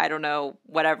logically, I don't know,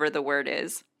 whatever the word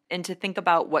is, and to think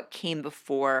about what came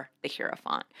before the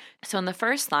Hierophant. So in the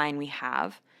first line, we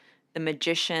have the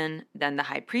magician, then the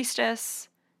high priestess,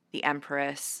 the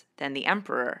empress, then the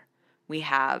emperor. We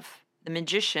have the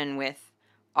magician with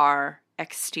our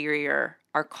exterior,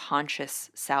 our conscious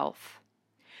self.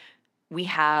 We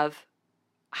have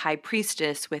high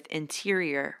priestess with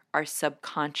interior, our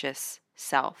subconscious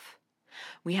self.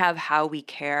 We have how we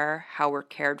care, how we're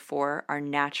cared for, our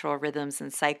natural rhythms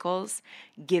and cycles,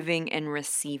 giving and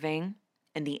receiving,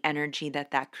 and the energy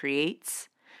that creates,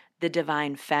 the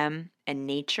divine femme and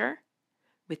nature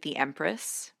with the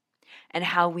empress, and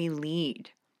how we lead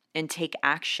and take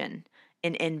action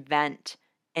and invent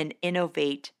and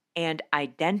innovate and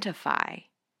identify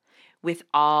with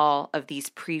all of these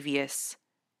previous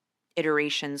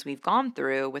iterations we've gone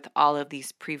through, with all of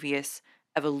these previous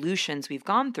evolutions we've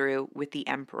gone through with the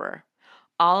emperor.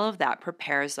 All of that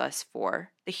prepares us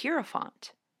for the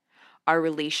Hierophant. Our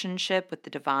relationship with the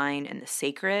divine and the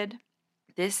sacred,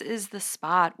 this is the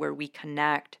spot where we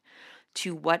connect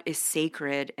to what is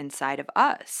sacred inside of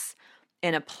us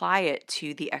and apply it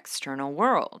to the external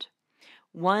world.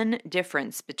 One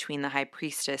difference between the high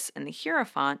priestess and the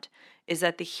Hierophant is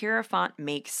that the Hierophant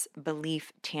makes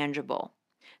belief tangible.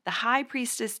 The high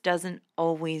priestess doesn't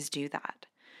always do that.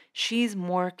 She's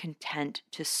more content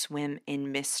to swim in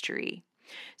mystery.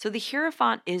 So the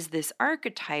Hierophant is this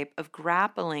archetype of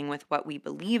grappling with what we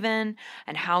believe in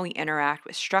and how we interact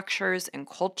with structures and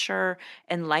culture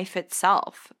and life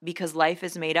itself, because life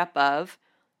is made up of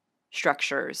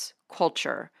structures,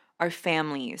 culture, our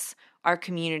families, our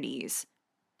communities,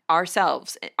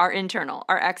 ourselves, our internal,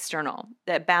 our external,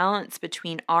 that balance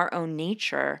between our own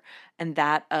nature and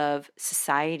that of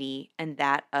society and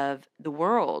that of the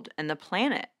world and the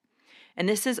planet. And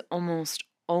this is almost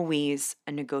always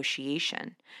a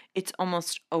negotiation. It's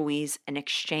almost always an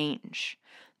exchange.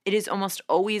 It is almost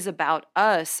always about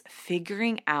us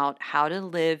figuring out how to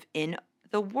live in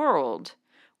the world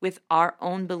with our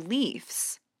own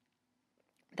beliefs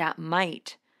that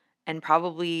might, and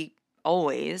probably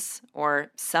always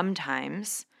or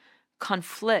sometimes,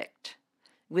 conflict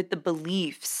with the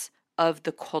beliefs of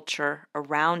the culture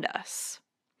around us.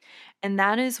 And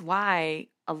that is why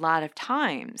a lot of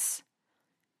times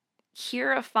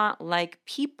Hierophant-like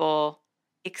people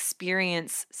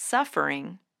experience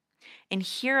suffering, and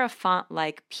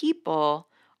Hierophant-like people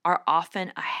are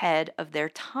often ahead of their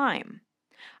time.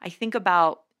 I think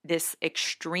about this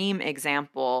extreme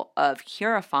example of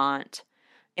Hierophant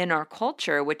in our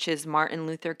culture, which is Martin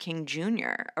Luther King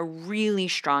Jr., a really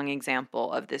strong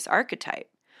example of this archetype.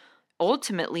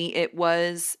 Ultimately, it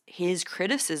was his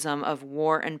criticism of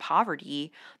war and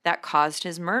poverty that caused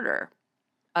his murder.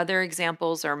 Other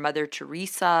examples are Mother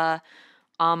Teresa,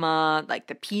 Amma, like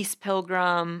the Peace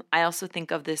Pilgrim. I also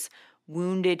think of this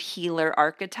wounded healer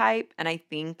archetype, and I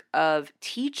think of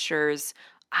teachers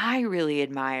I really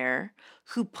admire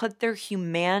who put their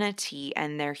humanity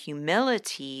and their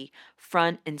humility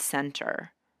front and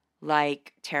center.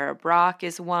 Like Tara Brach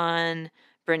is one,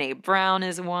 Brene Brown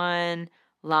is one,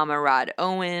 Lama Rod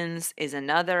Owens is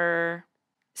another.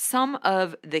 Some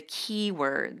of the key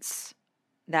words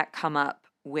that come up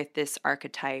with this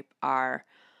archetype are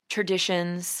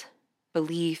traditions,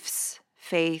 beliefs,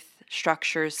 faith,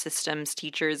 structures, systems,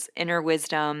 teachers, inner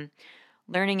wisdom,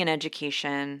 learning and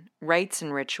education, rites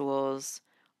and rituals,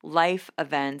 life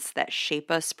events that shape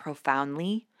us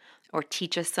profoundly or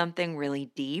teach us something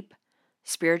really deep,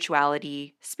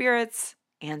 spirituality, spirits,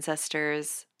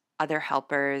 ancestors, other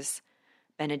helpers,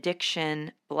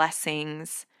 benediction,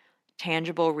 blessings,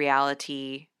 tangible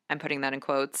reality, I'm putting that in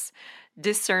quotes,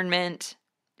 discernment,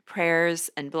 prayers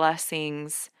and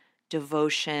blessings,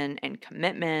 devotion and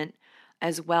commitment,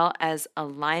 as well as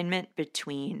alignment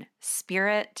between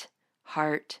spirit,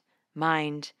 heart,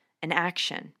 mind, and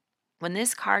action. When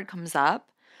this card comes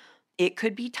up, it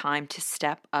could be time to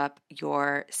step up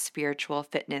your spiritual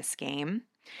fitness game.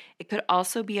 It could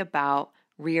also be about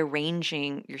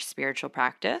rearranging your spiritual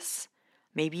practice.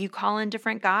 Maybe you call in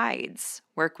different guides,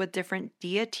 work with different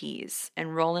deities,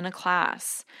 enroll in a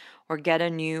class, or get a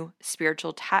new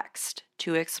spiritual text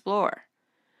to explore.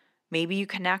 Maybe you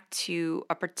connect to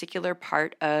a particular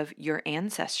part of your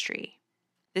ancestry.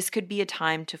 This could be a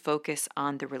time to focus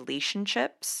on the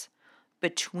relationships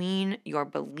between your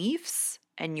beliefs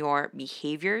and your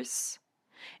behaviors.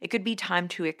 It could be time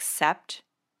to accept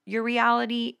your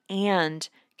reality and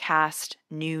cast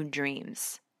new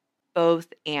dreams.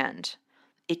 Both and.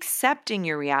 Accepting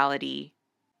your reality,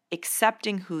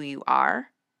 accepting who you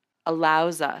are,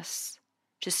 allows us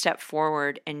to step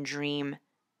forward and dream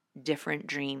different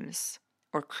dreams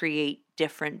or create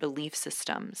different belief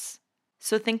systems.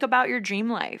 So think about your dream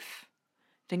life.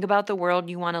 Think about the world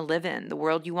you want to live in, the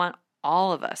world you want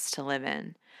all of us to live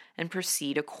in, and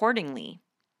proceed accordingly.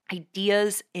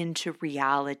 Ideas into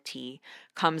reality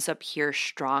comes up here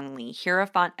strongly.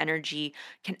 Hierophant energy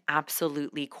can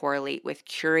absolutely correlate with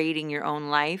curating your own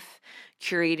life,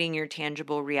 curating your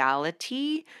tangible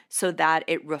reality so that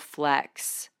it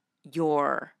reflects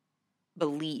your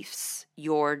beliefs,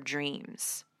 your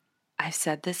dreams. I've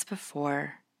said this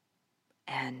before,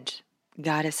 and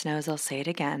Goddess knows I'll say it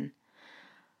again.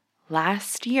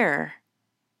 Last year,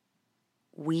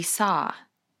 we saw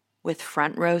with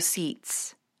front row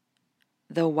seats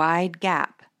the wide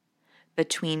gap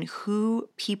between who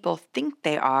people think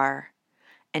they are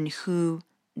and who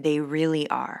they really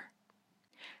are.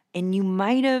 And you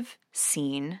might have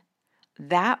seen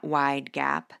that wide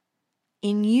gap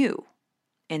in you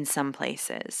in some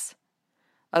places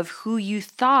of who you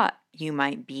thought you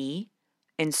might be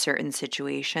in certain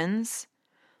situations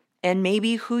and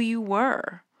maybe who you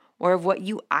were or of what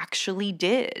you actually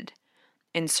did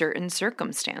in certain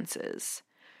circumstances.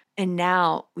 And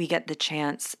now we get the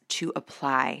chance to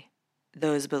apply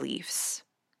those beliefs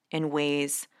in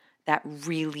ways that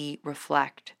really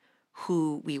reflect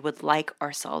who we would like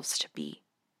ourselves to be.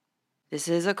 This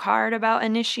is a card about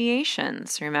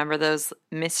initiations. Remember those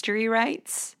mystery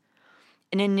rites?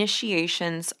 And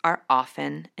initiations are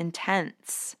often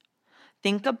intense.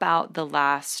 Think about the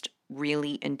last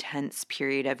really intense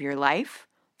period of your life.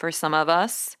 For some of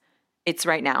us, it's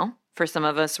right now. For some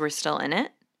of us, we're still in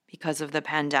it because of the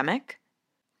pandemic.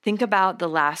 Think about the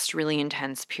last really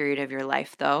intense period of your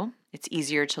life, though. It's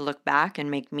easier to look back and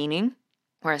make meaning,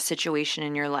 or a situation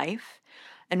in your life,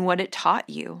 and what it taught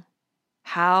you,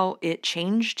 how it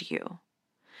changed you.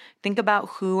 Think about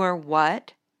who or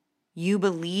what you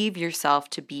believe yourself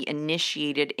to be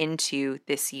initiated into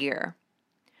this year.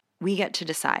 We get to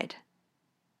decide.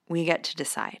 We get to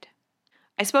decide.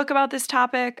 I spoke about this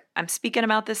topic. I'm speaking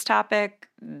about this topic.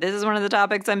 This is one of the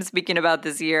topics I'm speaking about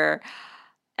this year.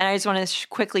 And I just want to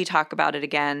quickly talk about it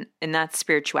again, and that's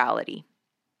spirituality.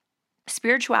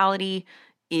 Spirituality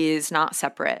is not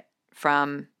separate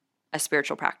from a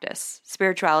spiritual practice.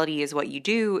 Spirituality is what you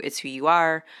do, it's who you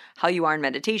are. How you are in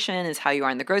meditation is how you are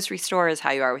in the grocery store, is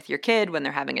how you are with your kid when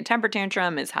they're having a temper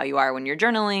tantrum, is how you are when you're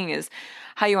journaling, is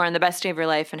how you are on the best day of your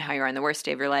life and how you are on the worst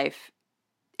day of your life.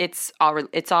 It's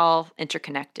all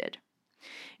interconnected.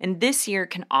 And this year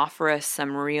can offer us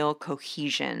some real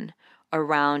cohesion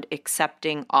around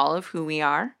accepting all of who we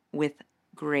are with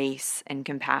grace and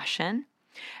compassion,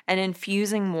 and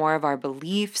infusing more of our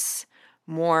beliefs,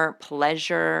 more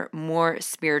pleasure, more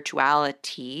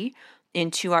spirituality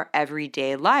into our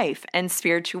everyday life. And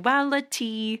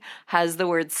spirituality has the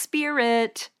word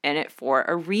spirit in it for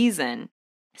a reason.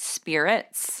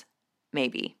 Spirits,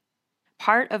 maybe.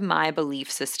 Part of my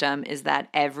belief system is that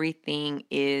everything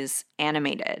is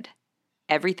animated.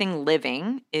 Everything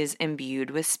living is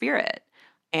imbued with spirit.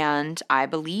 And I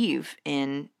believe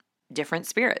in different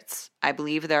spirits. I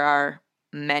believe there are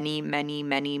many, many,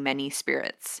 many, many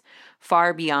spirits,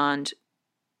 far beyond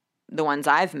the ones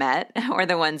I've met or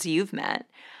the ones you've met.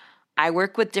 I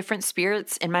work with different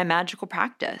spirits in my magical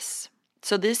practice.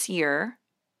 So this year,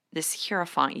 this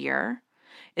Hierophant year,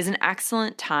 is an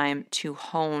excellent time to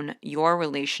hone your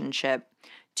relationship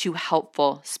to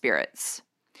helpful spirits.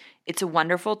 It's a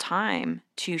wonderful time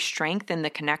to strengthen the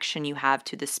connection you have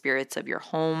to the spirits of your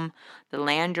home, the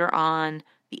land you're on,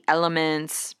 the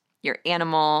elements, your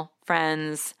animal,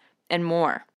 friends, and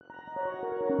more.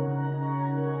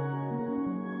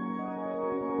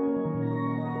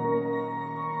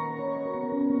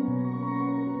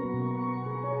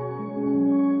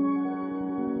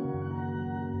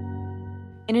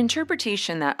 An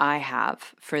interpretation that I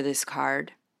have for this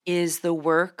card is the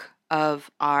work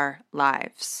of our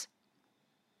lives.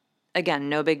 Again,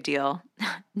 no big deal.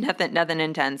 Nothing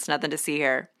intense, nothing to see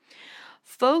here.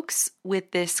 Folks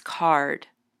with this card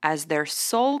as their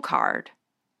soul card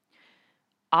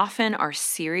often are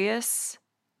serious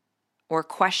or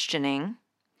questioning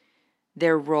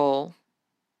their role,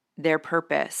 their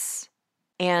purpose.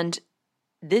 And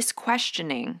this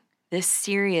questioning, this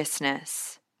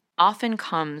seriousness, often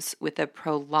comes with a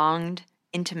prolonged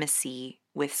intimacy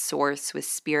with Source, with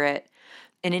Spirit,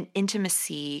 and an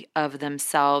intimacy of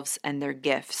themselves and their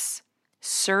gifts.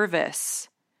 Service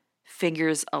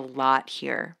figures a lot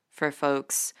here for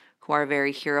folks who are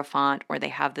very Hierophant or they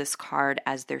have this card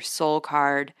as their soul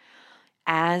card,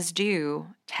 as do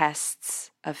tests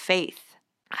of faith.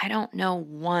 I don't know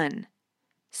one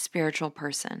spiritual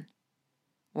person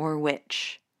or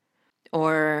witch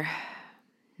or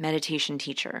meditation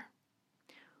teacher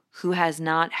who has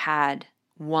not had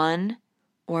one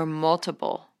or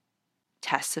multiple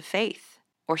tests of faith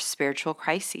or spiritual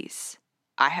crises.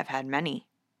 I have had many.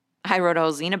 I wrote a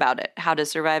whole zine about it, How to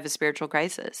Survive a Spiritual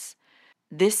Crisis.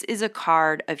 This is a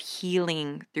card of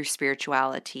healing through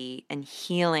spirituality and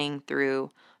healing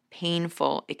through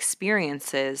painful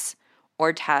experiences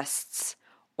or tests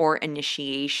or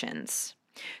initiations.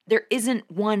 There isn't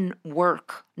one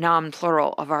work,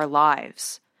 non-plural, of our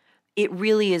lives. It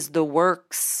really is the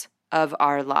works of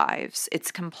our lives.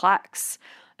 It's complex.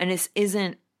 And this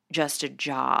isn't just a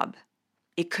job.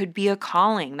 It could be a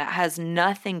calling that has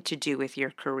nothing to do with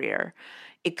your career.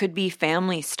 It could be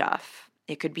family stuff.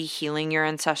 It could be healing your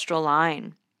ancestral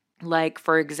line. Like,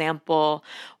 for example,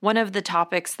 one of the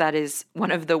topics that is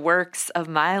one of the works of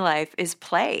my life is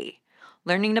play.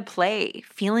 Learning to play,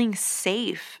 feeling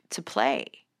safe to play.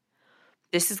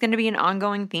 This is going to be an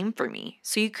ongoing theme for me.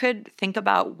 So you could think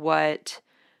about what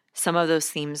some of those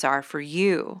themes are for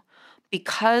you.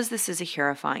 Because this is a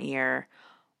Hierophant year,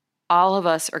 all of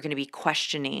us are going to be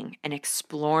questioning and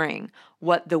exploring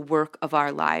what the work of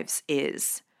our lives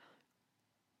is,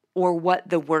 or what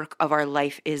the work of our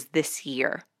life is this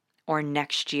year or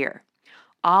next year.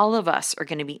 All of us are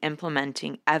going to be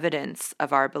implementing evidence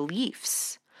of our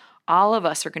beliefs. All of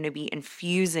us are going to be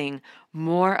infusing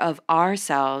more of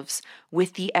ourselves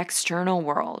with the external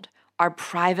world, our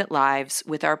private lives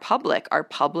with our public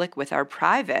with our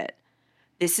private.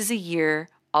 This is a year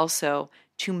also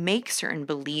to make certain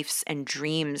beliefs and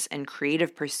dreams and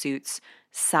creative pursuits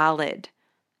solid,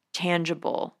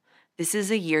 tangible. This is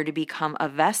a year to become a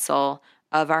vessel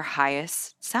of our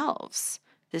highest selves.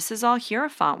 This is all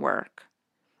Hierophant work.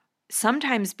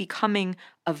 Sometimes becoming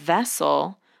a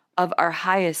vessel of our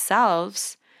highest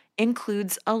selves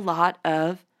includes a lot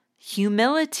of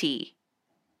humility.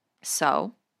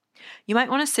 So, you might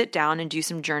want to sit down and do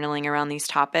some journaling around these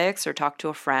topics or talk to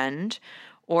a friend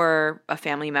or a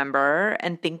family member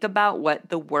and think about what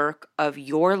the work of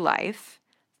your life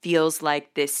feels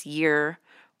like this year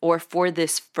or for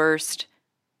this first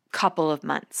couple of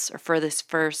months or for this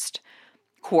first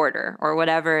quarter or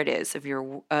whatever it is of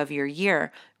your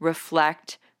year.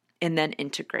 Reflect and then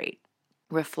integrate.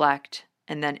 Reflect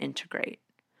and then integrate.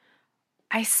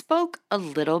 I spoke a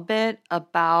little bit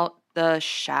about the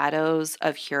shadows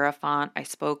of Hierophant. I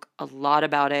spoke a lot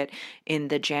about it in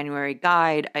the January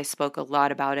guide. I spoke a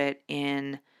lot about it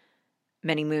in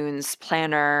Many Moons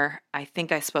Planner. I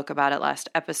think I spoke about it last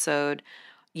episode.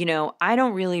 You know, I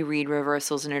don't really read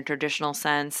reversals in a traditional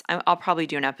sense. I'll probably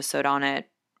do an episode on it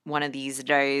one of these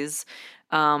days.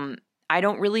 I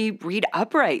don't really read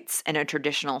uprights in a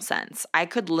traditional sense. I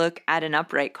could look at an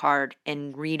upright card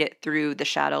and read it through the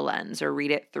shadow lens or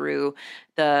read it through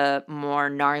the more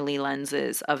gnarly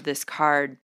lenses of this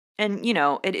card. And,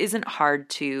 it isn't hard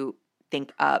to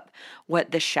think up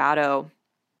what the shadow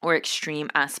or extreme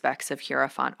aspects of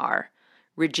Hierophant are.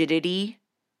 Rigidity,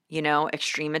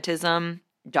 extrematism,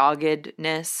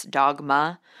 doggedness,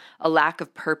 dogma, a lack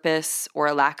of purpose or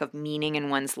a lack of meaning in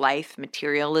one's life,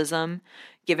 materialism,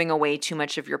 giving away too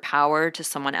much of your power to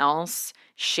someone else,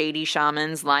 shady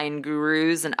shamans, lying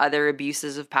gurus, and other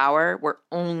abuses of power. We're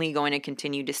only going to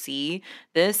continue to see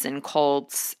this in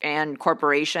cults and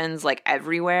corporations like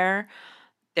everywhere.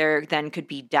 There then could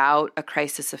be doubt, a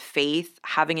crisis of faith,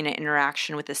 having an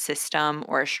interaction with a system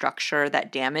or a structure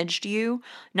that damaged you,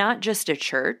 not just a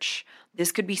church.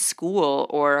 This could be school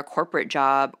or a corporate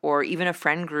job or even a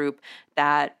friend group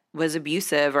that was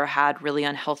abusive or had really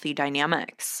unhealthy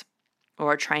dynamics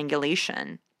or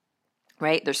triangulation,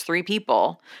 right? There's 3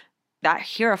 people. That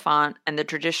Hierophant and the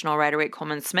traditional Rider-Waite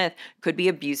Coleman Smith could be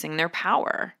abusing their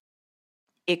power.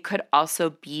 It could also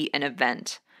be an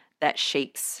event that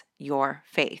shakes your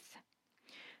faith.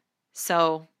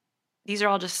 So these are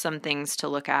all just some things to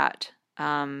look at.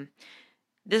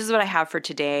 This is what I have for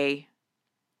today.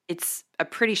 It's a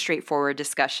pretty straightforward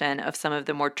discussion of some of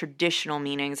the more traditional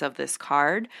meanings of this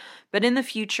card. But in the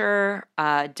future,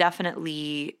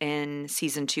 definitely in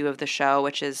season 2 of the show,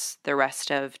 which is the rest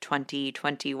of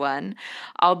 2021,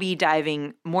 I'll be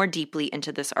diving more deeply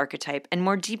into this archetype and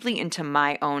more deeply into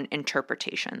my own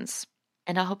interpretations.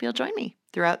 And I hope you'll join me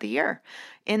throughout the year.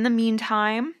 In the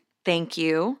meantime, thank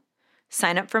you.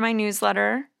 Sign up for my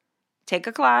newsletter. Take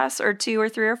a class or 2 or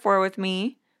 3 or 4 with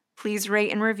me. Please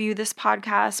rate and review this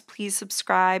podcast. Please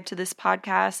subscribe to this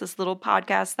podcast, this little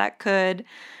podcast that could.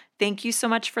 Thank you so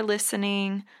much for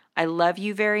listening. I love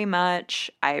you very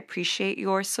much. I appreciate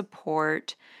your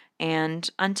support. And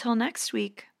until next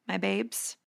week, my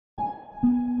babes.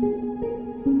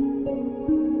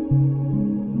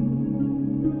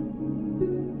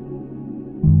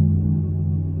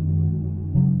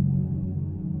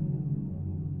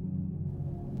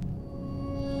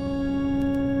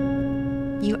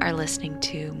 You are listening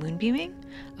to Moonbeaming,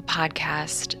 a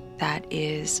podcast that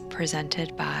is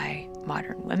presented by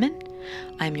Modern Women.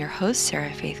 I'm your host,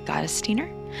 Sarah Faith Gottesdiener.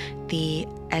 The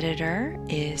editor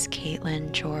is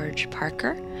Caitlin George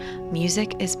Parker.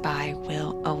 Music is by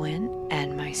Will Owen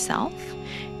and myself.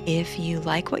 If you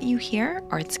like what you hear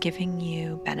or it's giving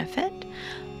you benefit,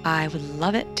 I would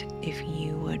love it if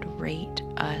you would rate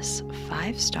us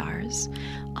 5 stars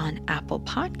on Apple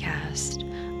Podcast.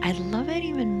 I'd love it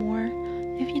even more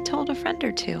if you told a friend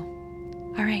or 2.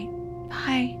 All right,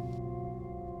 bye.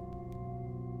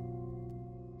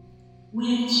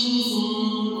 Witches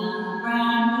in the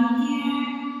brand new year,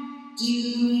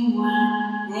 doing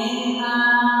what they